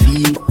license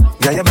fee.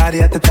 Got your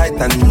body at the tight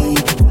and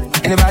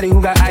neat. Anybody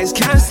who got eyes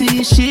can't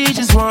see. She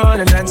just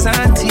wanna dance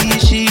and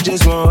tease. She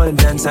just wanna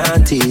dance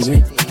and tease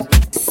me.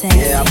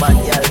 Yeah, but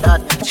yeah,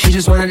 that. She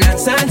just wanna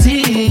dance and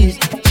tease.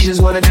 She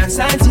just wanna dance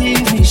and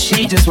tease me.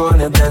 She just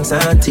wanna dance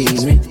and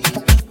tease me.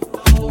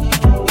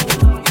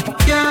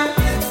 Yeah.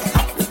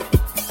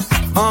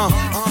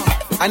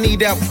 I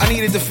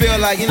needed to feel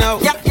like, you know,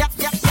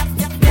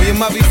 when your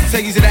mother used to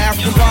take you to the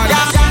African party.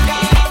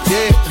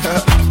 Yeah.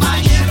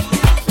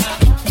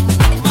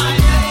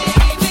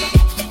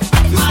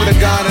 This for the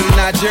Ghana and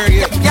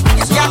Nigeria.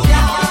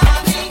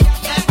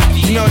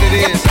 You know what it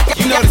is.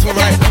 You know this one,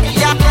 right?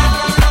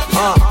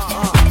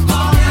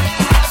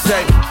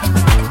 Say,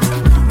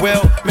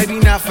 well, maybe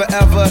not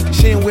forever.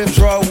 She ain't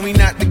withdraw when we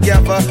not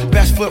together.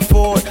 Best foot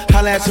forward,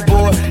 holla at your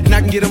boy, and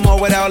I can get them all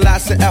without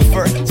lots of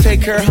effort.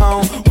 Take her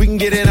home, we can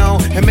get it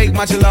on, and make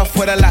my jollof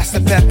with a lots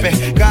of pepper.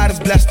 God has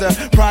blessed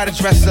her, Prada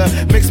dresser.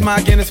 Mix my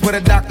Guinness with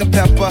a Dr.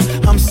 Pepper.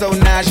 I'm so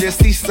nauseous,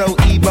 he's so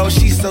Ebo.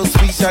 She's so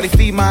sweet, shawty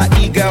feed my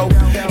ego.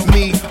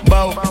 Me,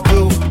 Bo,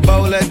 Boo,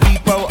 Bola,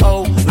 Depot,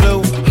 O,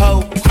 Lou,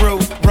 Ho, Crew,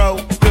 Bro,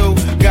 Do.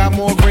 Got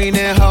more green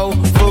than Whole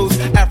Foods.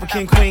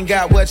 African queen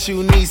got what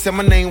you need. Say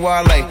my name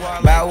Wale,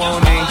 bow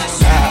on me.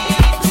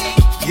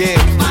 Yeah.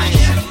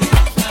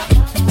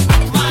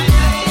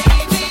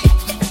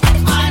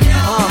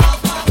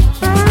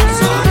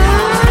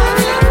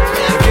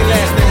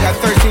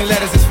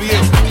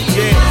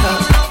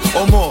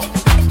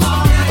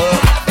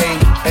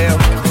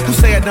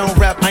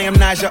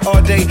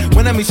 All day.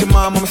 When I meet your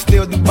mom, I'ma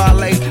still do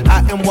ballet. I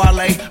am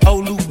Wale,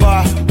 Olu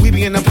Bar. We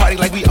be in the party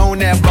like we own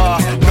that bar.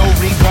 No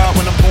regard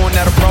when I'm going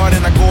out abroad,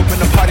 and I go up in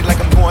the party like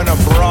I'm going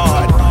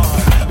abroad.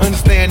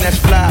 Understand that's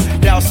fly.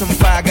 Down some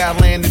fire, got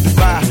land in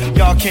Dubai.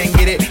 Y'all can't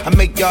get it, I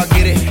make y'all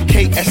get it.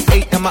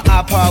 KS8 and my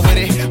iPod with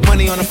it.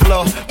 Money on the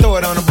floor, throw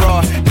it on the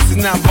broad. This is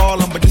not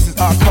ballin', but this is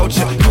our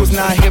culture. You was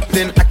not hip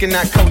then, I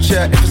cannot coach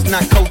her. If it's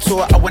not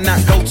couture, I will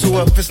not go to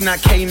her. If it's not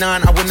K9,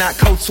 I will not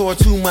couture.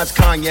 Too much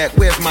cognac,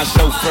 where's my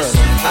chauffeur?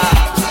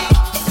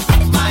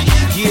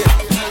 Yeah.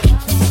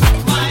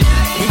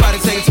 We about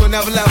to take it to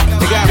another level.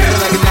 They got me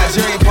like a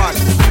Nigerian party.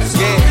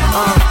 Yeah,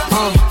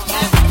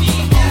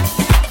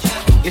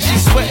 If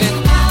she's sweating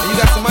and you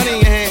got some money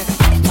in your hand,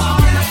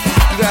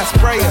 you got to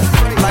spray her.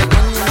 Like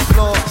money on the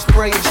floor,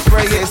 spray it,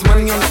 spray it. It's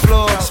money on the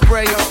floor,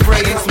 spray it, spray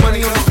it. It's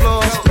money on the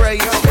floor, spray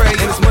it, spray it.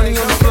 It's money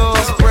on the floor,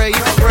 spray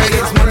it, spray it.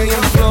 It's money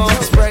on the floor,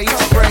 spray it,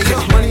 spray it.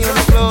 It's money on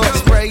the floor,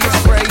 spray it,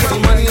 spray it. It's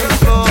money on the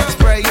floor,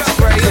 spray it,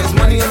 spray it. It's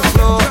money on the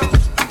floor.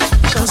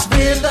 'Cause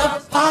we're the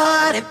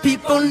party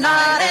people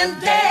night and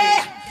day,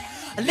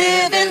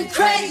 living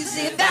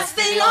crazy, that's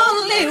the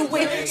only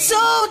way. So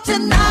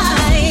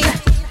tonight,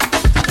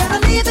 gotta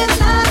leave it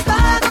live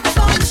by the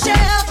phone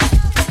shelf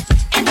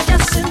and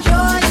just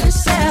enjoy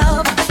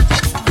yourself.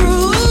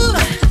 Groove,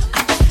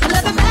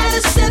 let the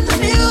medicine, the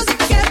music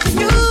get to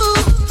you.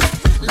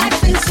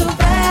 Life ain't so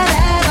bad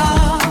at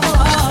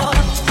all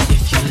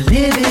if you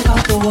live it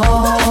off the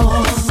wall.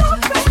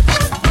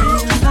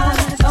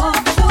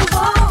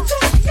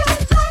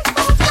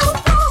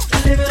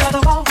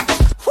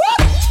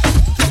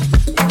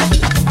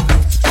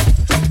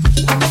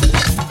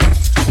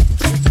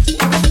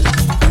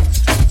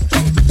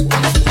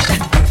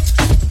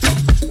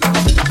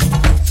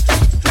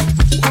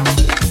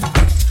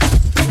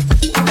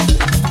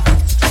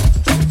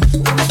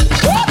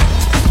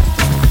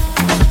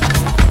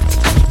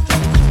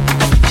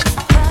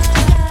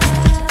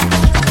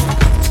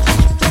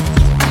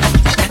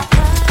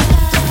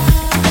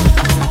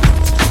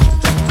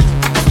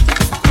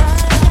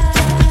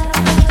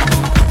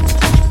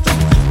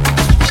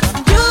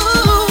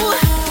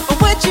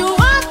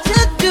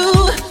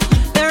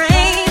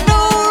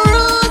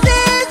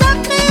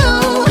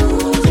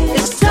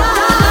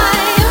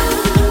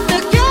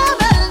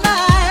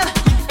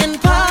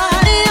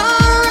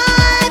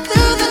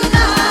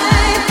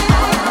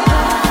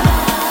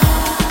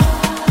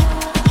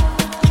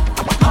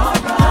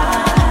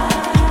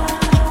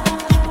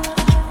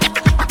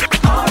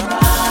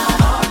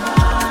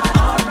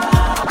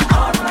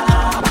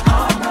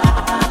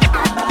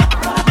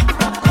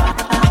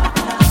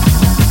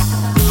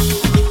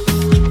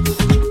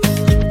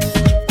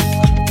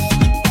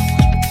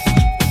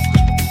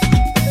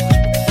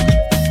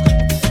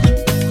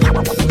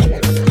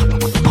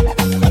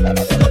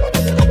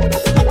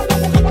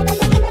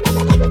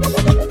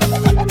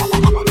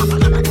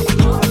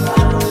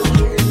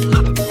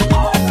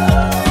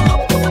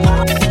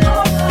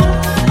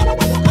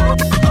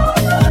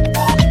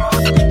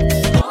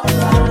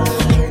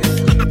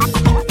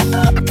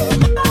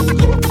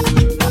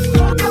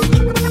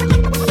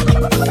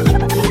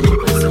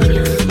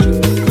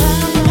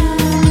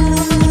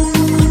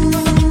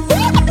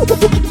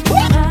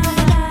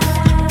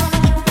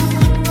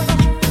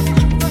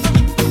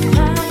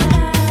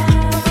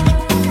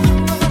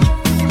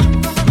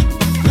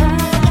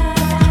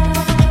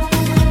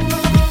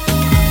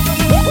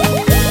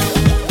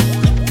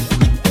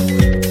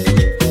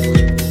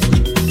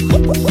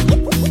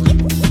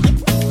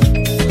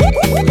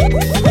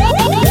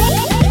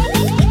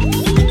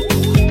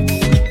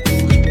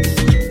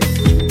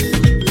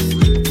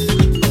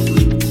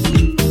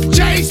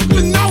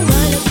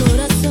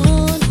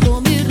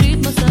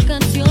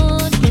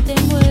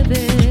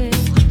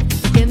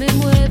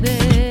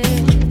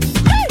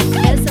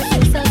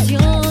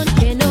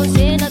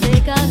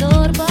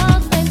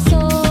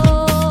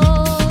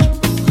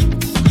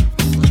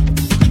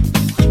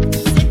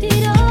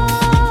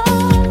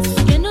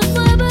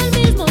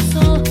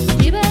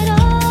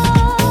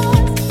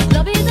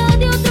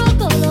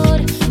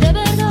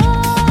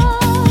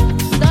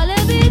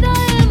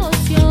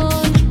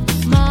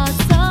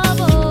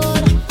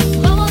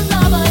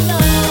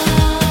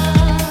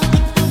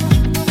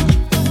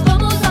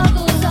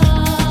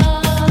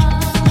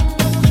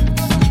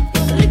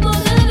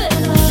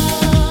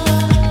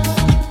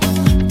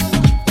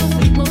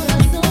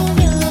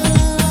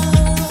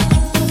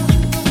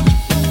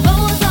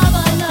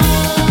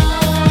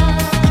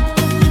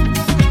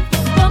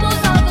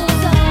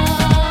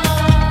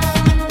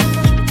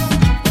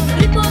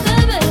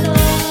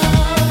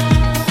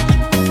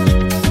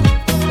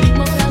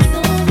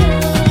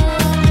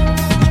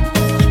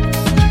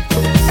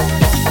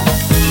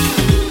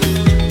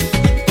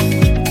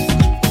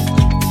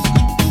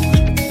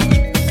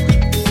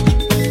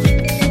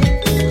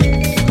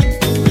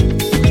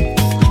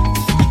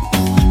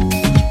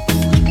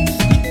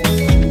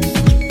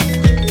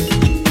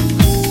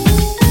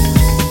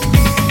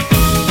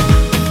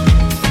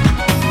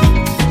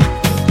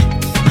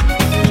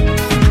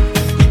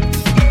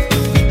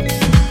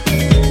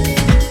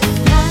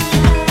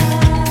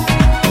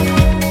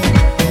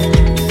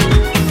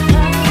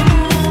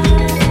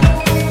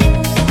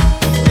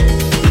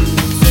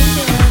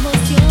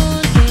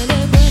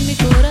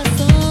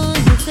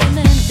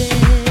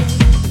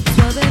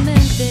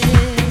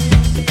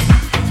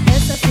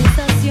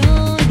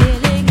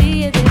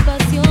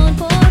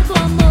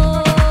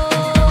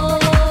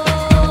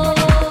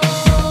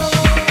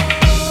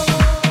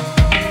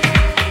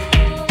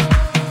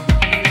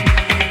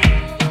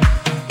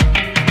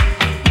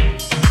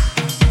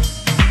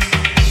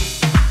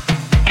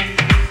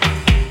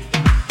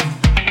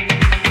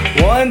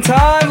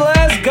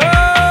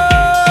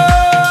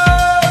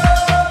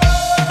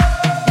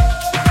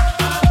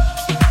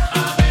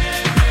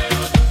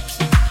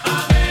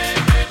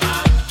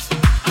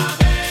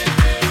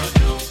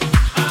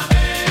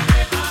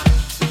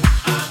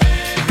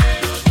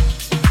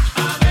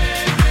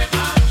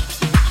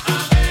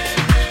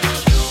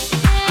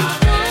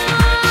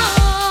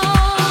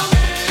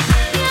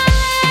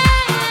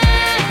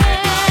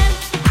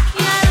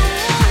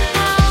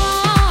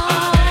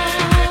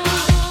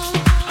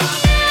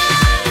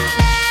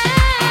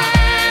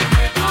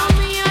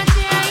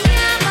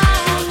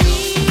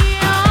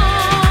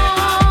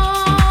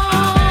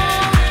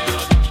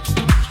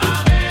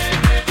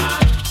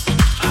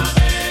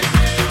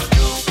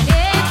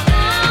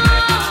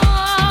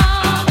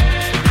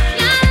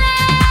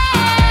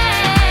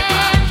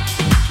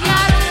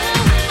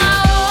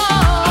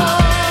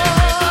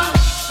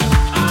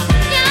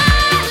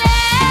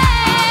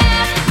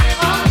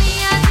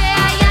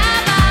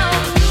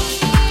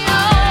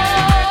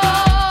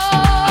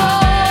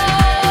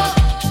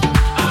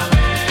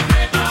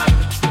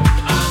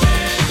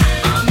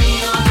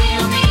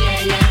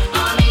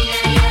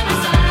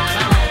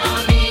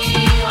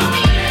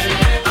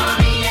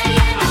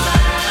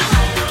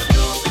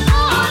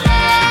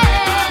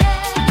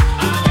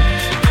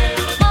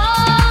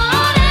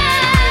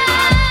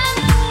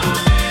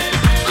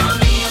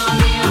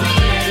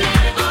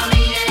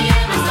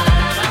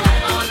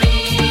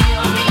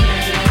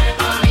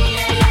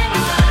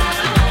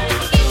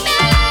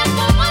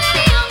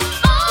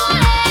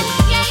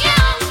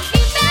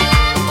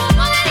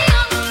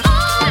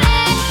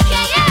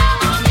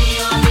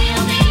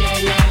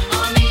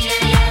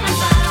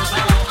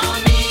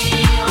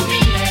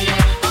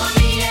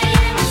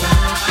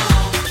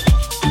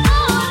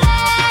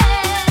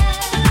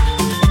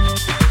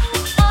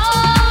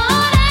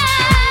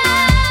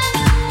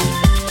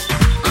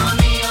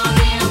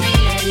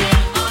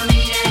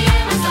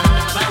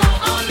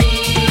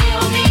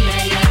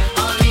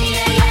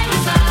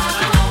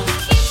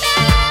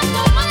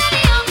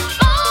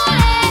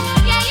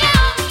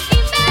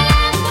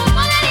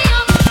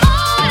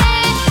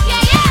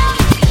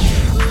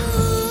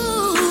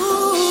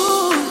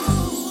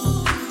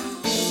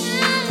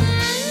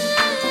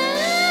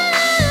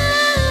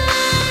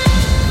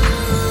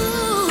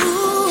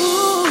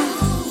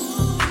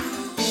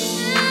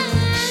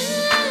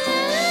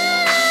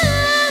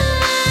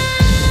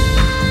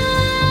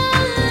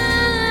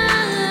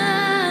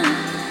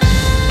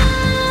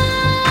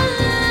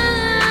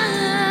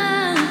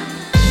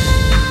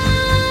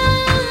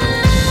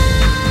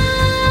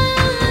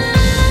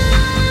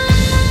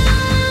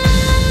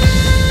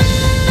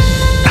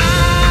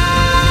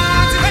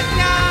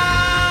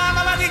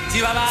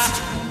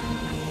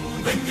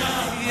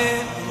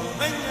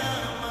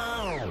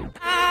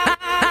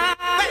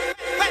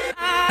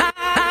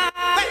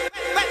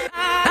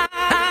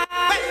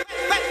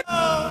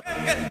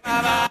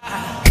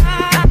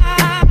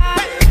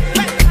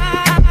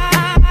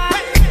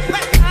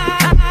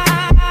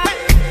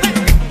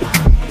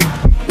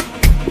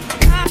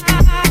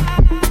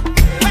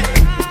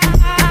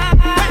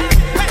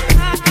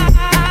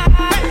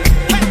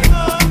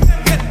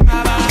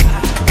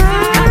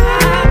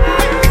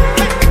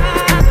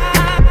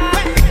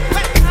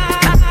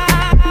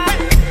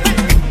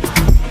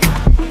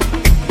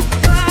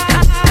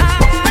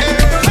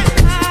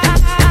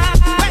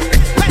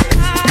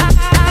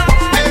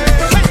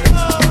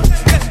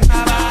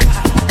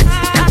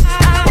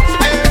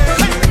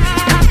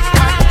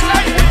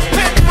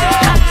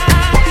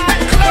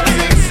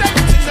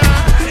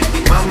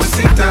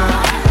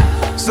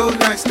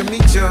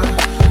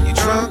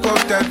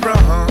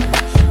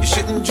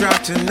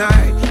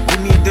 Tonight,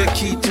 give me the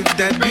key to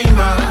that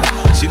Beamer.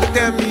 She looked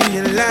at me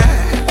and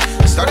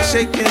laughed, started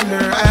shaking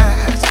her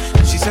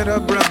ass. She said her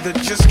brother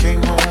just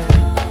came home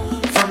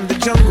from the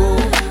jungle.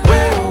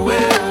 Well,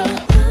 well,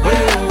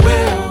 well,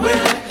 well,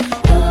 well.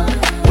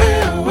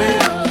 Well,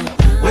 well,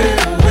 well,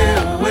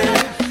 well, well.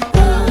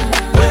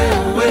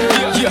 Well,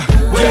 well, yeah,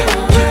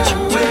 well,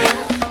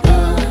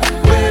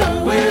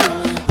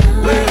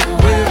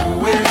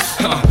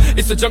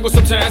 it's the jungle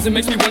sometimes, it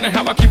makes me wonder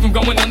how I keep from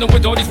going under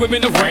with all these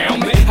women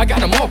around me. I got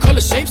them all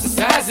colors, shapes, and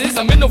sizes.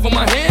 I'm in over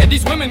my head,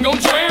 these women gon'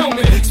 drown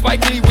me.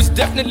 Spike Lee was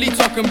definitely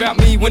talking about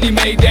me when he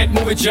made that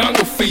movie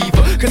Jungle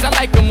Fever. Cause I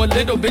like them a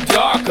little bit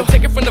darker.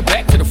 Take it from the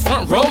back to the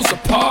front rows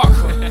of park.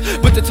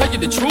 But to tell you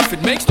the truth,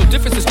 it makes no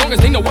difference as long as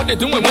they know what they're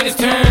doing when it's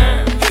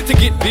time to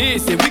get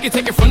busy. We can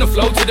take it from the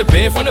floor to the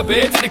bed, from the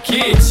bed to the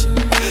kitchen.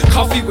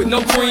 Coffee with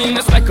no cream,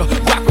 that's like a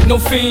rock with no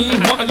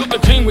fiend. Martin Luther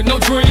King with no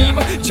dream.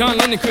 John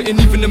Lennon couldn't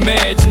even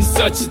imagine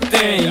such a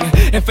thing.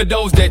 And for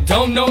those that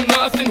don't know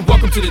nothing,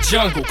 welcome to the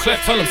jungle.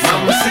 Clef, tell them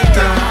something. Mama, sit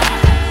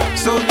down.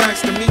 So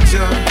nice to meet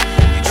ya.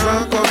 You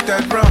drunk off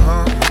that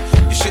rum.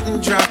 You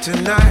shouldn't drive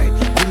tonight.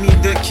 Give me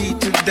the key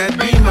to that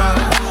Beamer.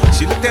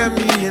 She looked at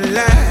me and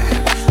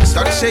laughed,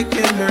 started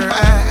shaking her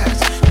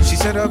ass. She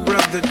said her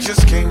brother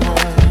just came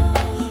home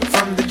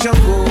from the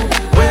jungle.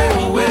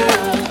 Well, well,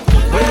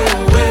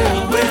 well,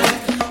 well, well.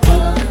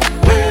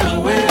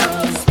 Well, well,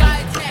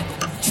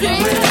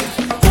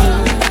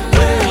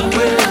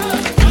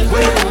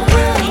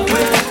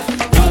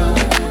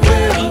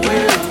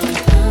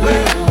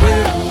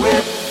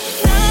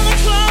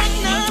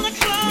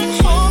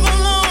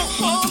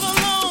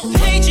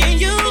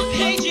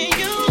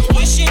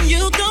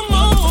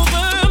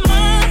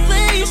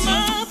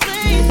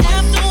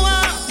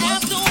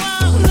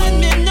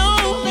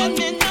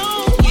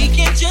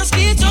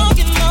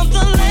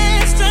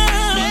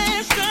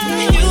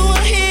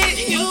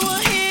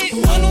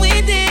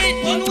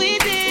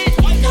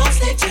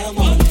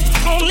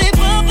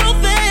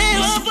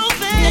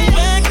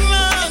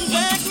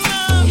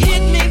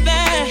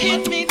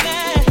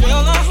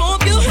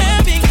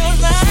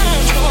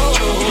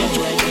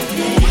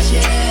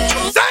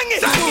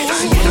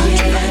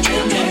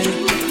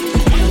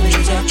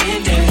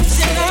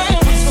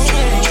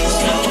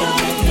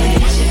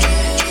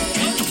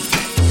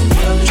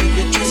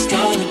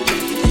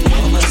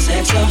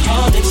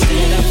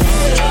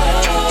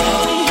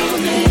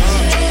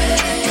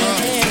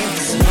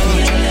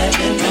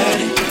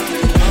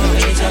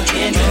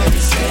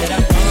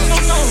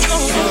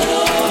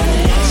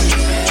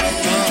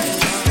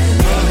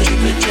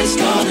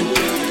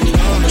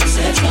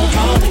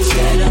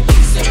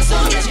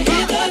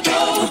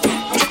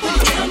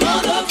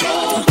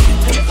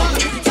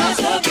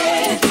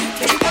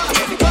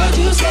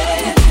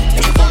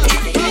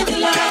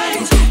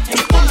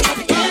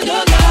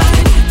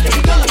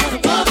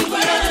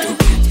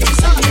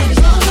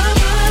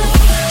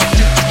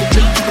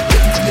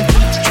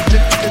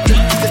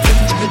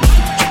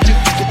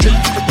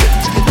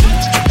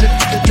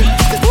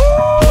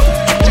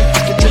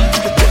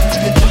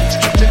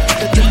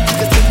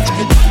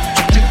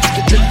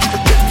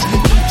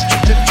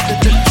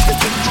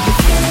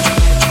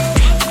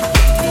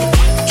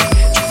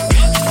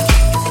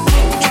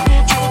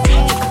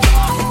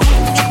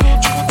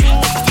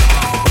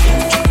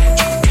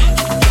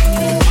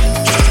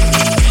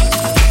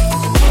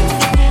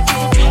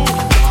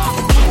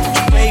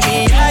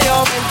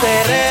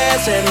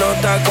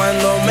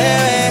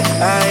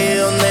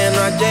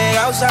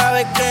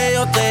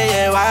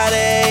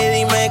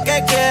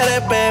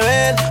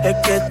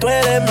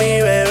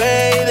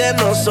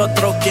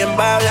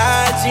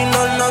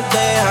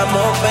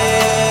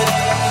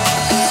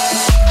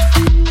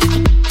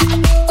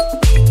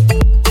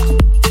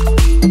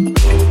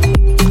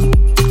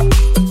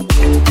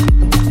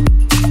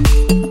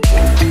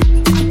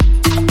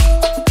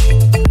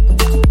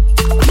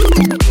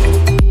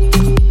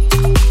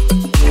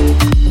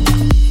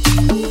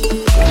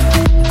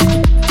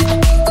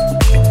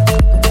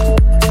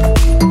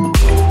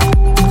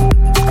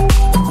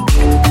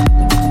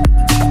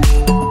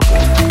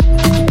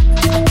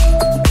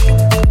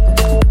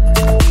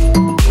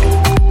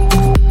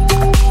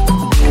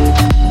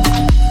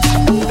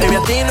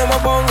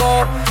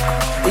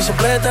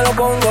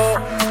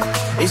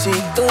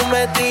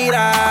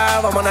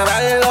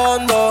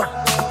 fondo.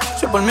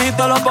 Si por mí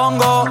te lo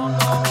pongo,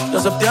 de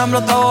septiembre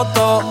hasta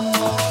agosto.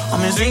 A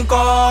mis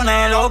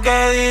rincones, lo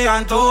que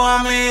digan tus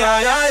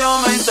amigas, ya yo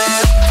me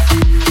enteré.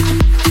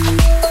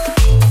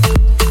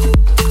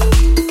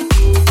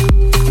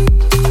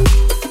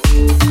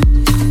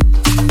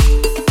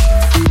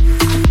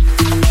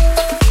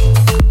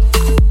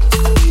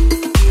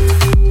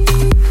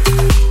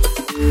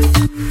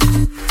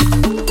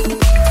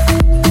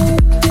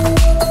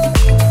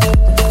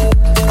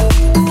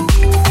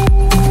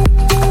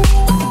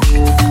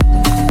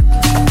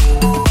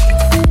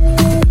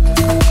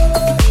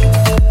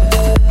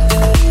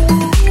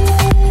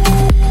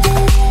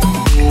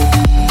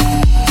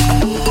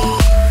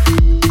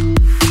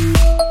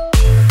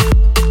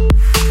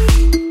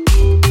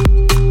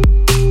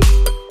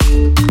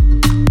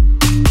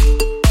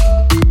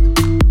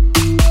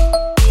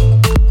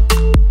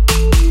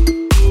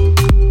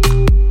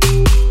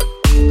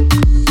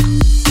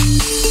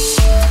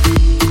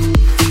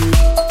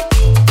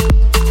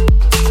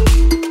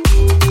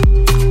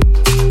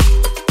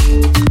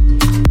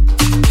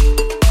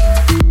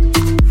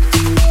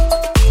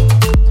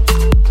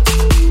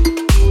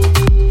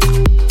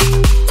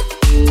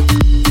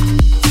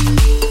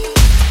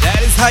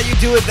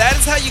 That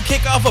is how you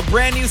kick off a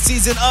brand new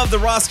season of the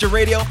Roster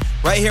Radio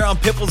right here on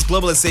Pitbull's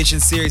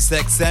Globalization Sirius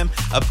XM.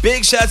 A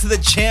big shout out to the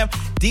champ,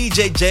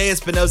 DJ J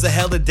Espinoza,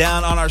 held it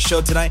down on our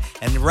show tonight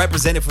and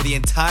represented for the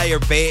entire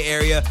Bay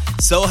Area.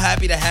 So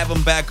happy to have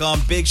him back on.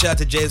 Big shout out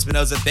to Jay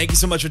Espinoza. Thank you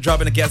so much for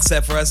dropping a guest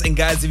set for us. And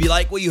guys, if you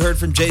like what you heard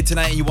from Jay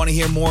tonight and you want to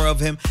hear more of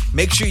him,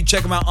 make sure you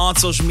check him out on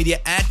social media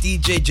at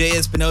DJ J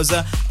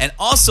Espinoza. And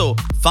also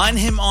find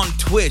him on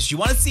Twitch. You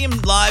want to see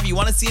him live, you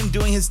want to see him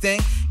doing his thing,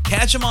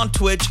 catch him on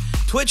Twitch.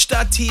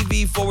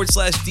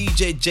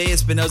 Twitch.tv/DJ J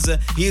Espinoza.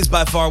 He is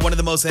by far one of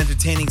the most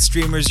entertaining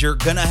streamers. You're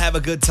gonna have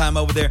a good time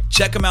over there.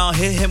 Check him out.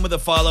 Hit him with a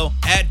follow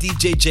at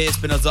DJ J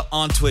Espinoza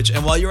on Twitch.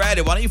 And while you're at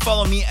it, why don't you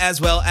follow me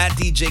as well at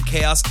DJ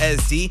Chaos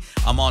SD.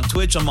 I'm on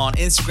Twitch. I'm on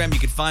Instagram. You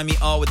can find me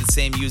all with the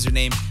same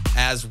username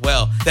as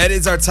well. That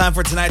is our time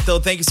for tonight, though.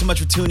 Thank you so much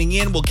for tuning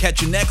in. We'll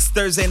catch you next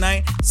Thursday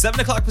night, 7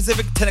 o'clock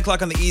Pacific, 10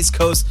 o'clock on the East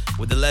Coast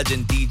with the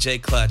legend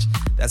DJ Clutch.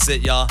 That's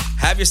it, y'all.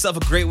 Have yourself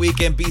a great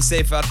weekend. Be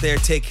safe out there.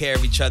 Take care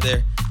of each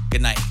other.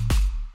 Good night.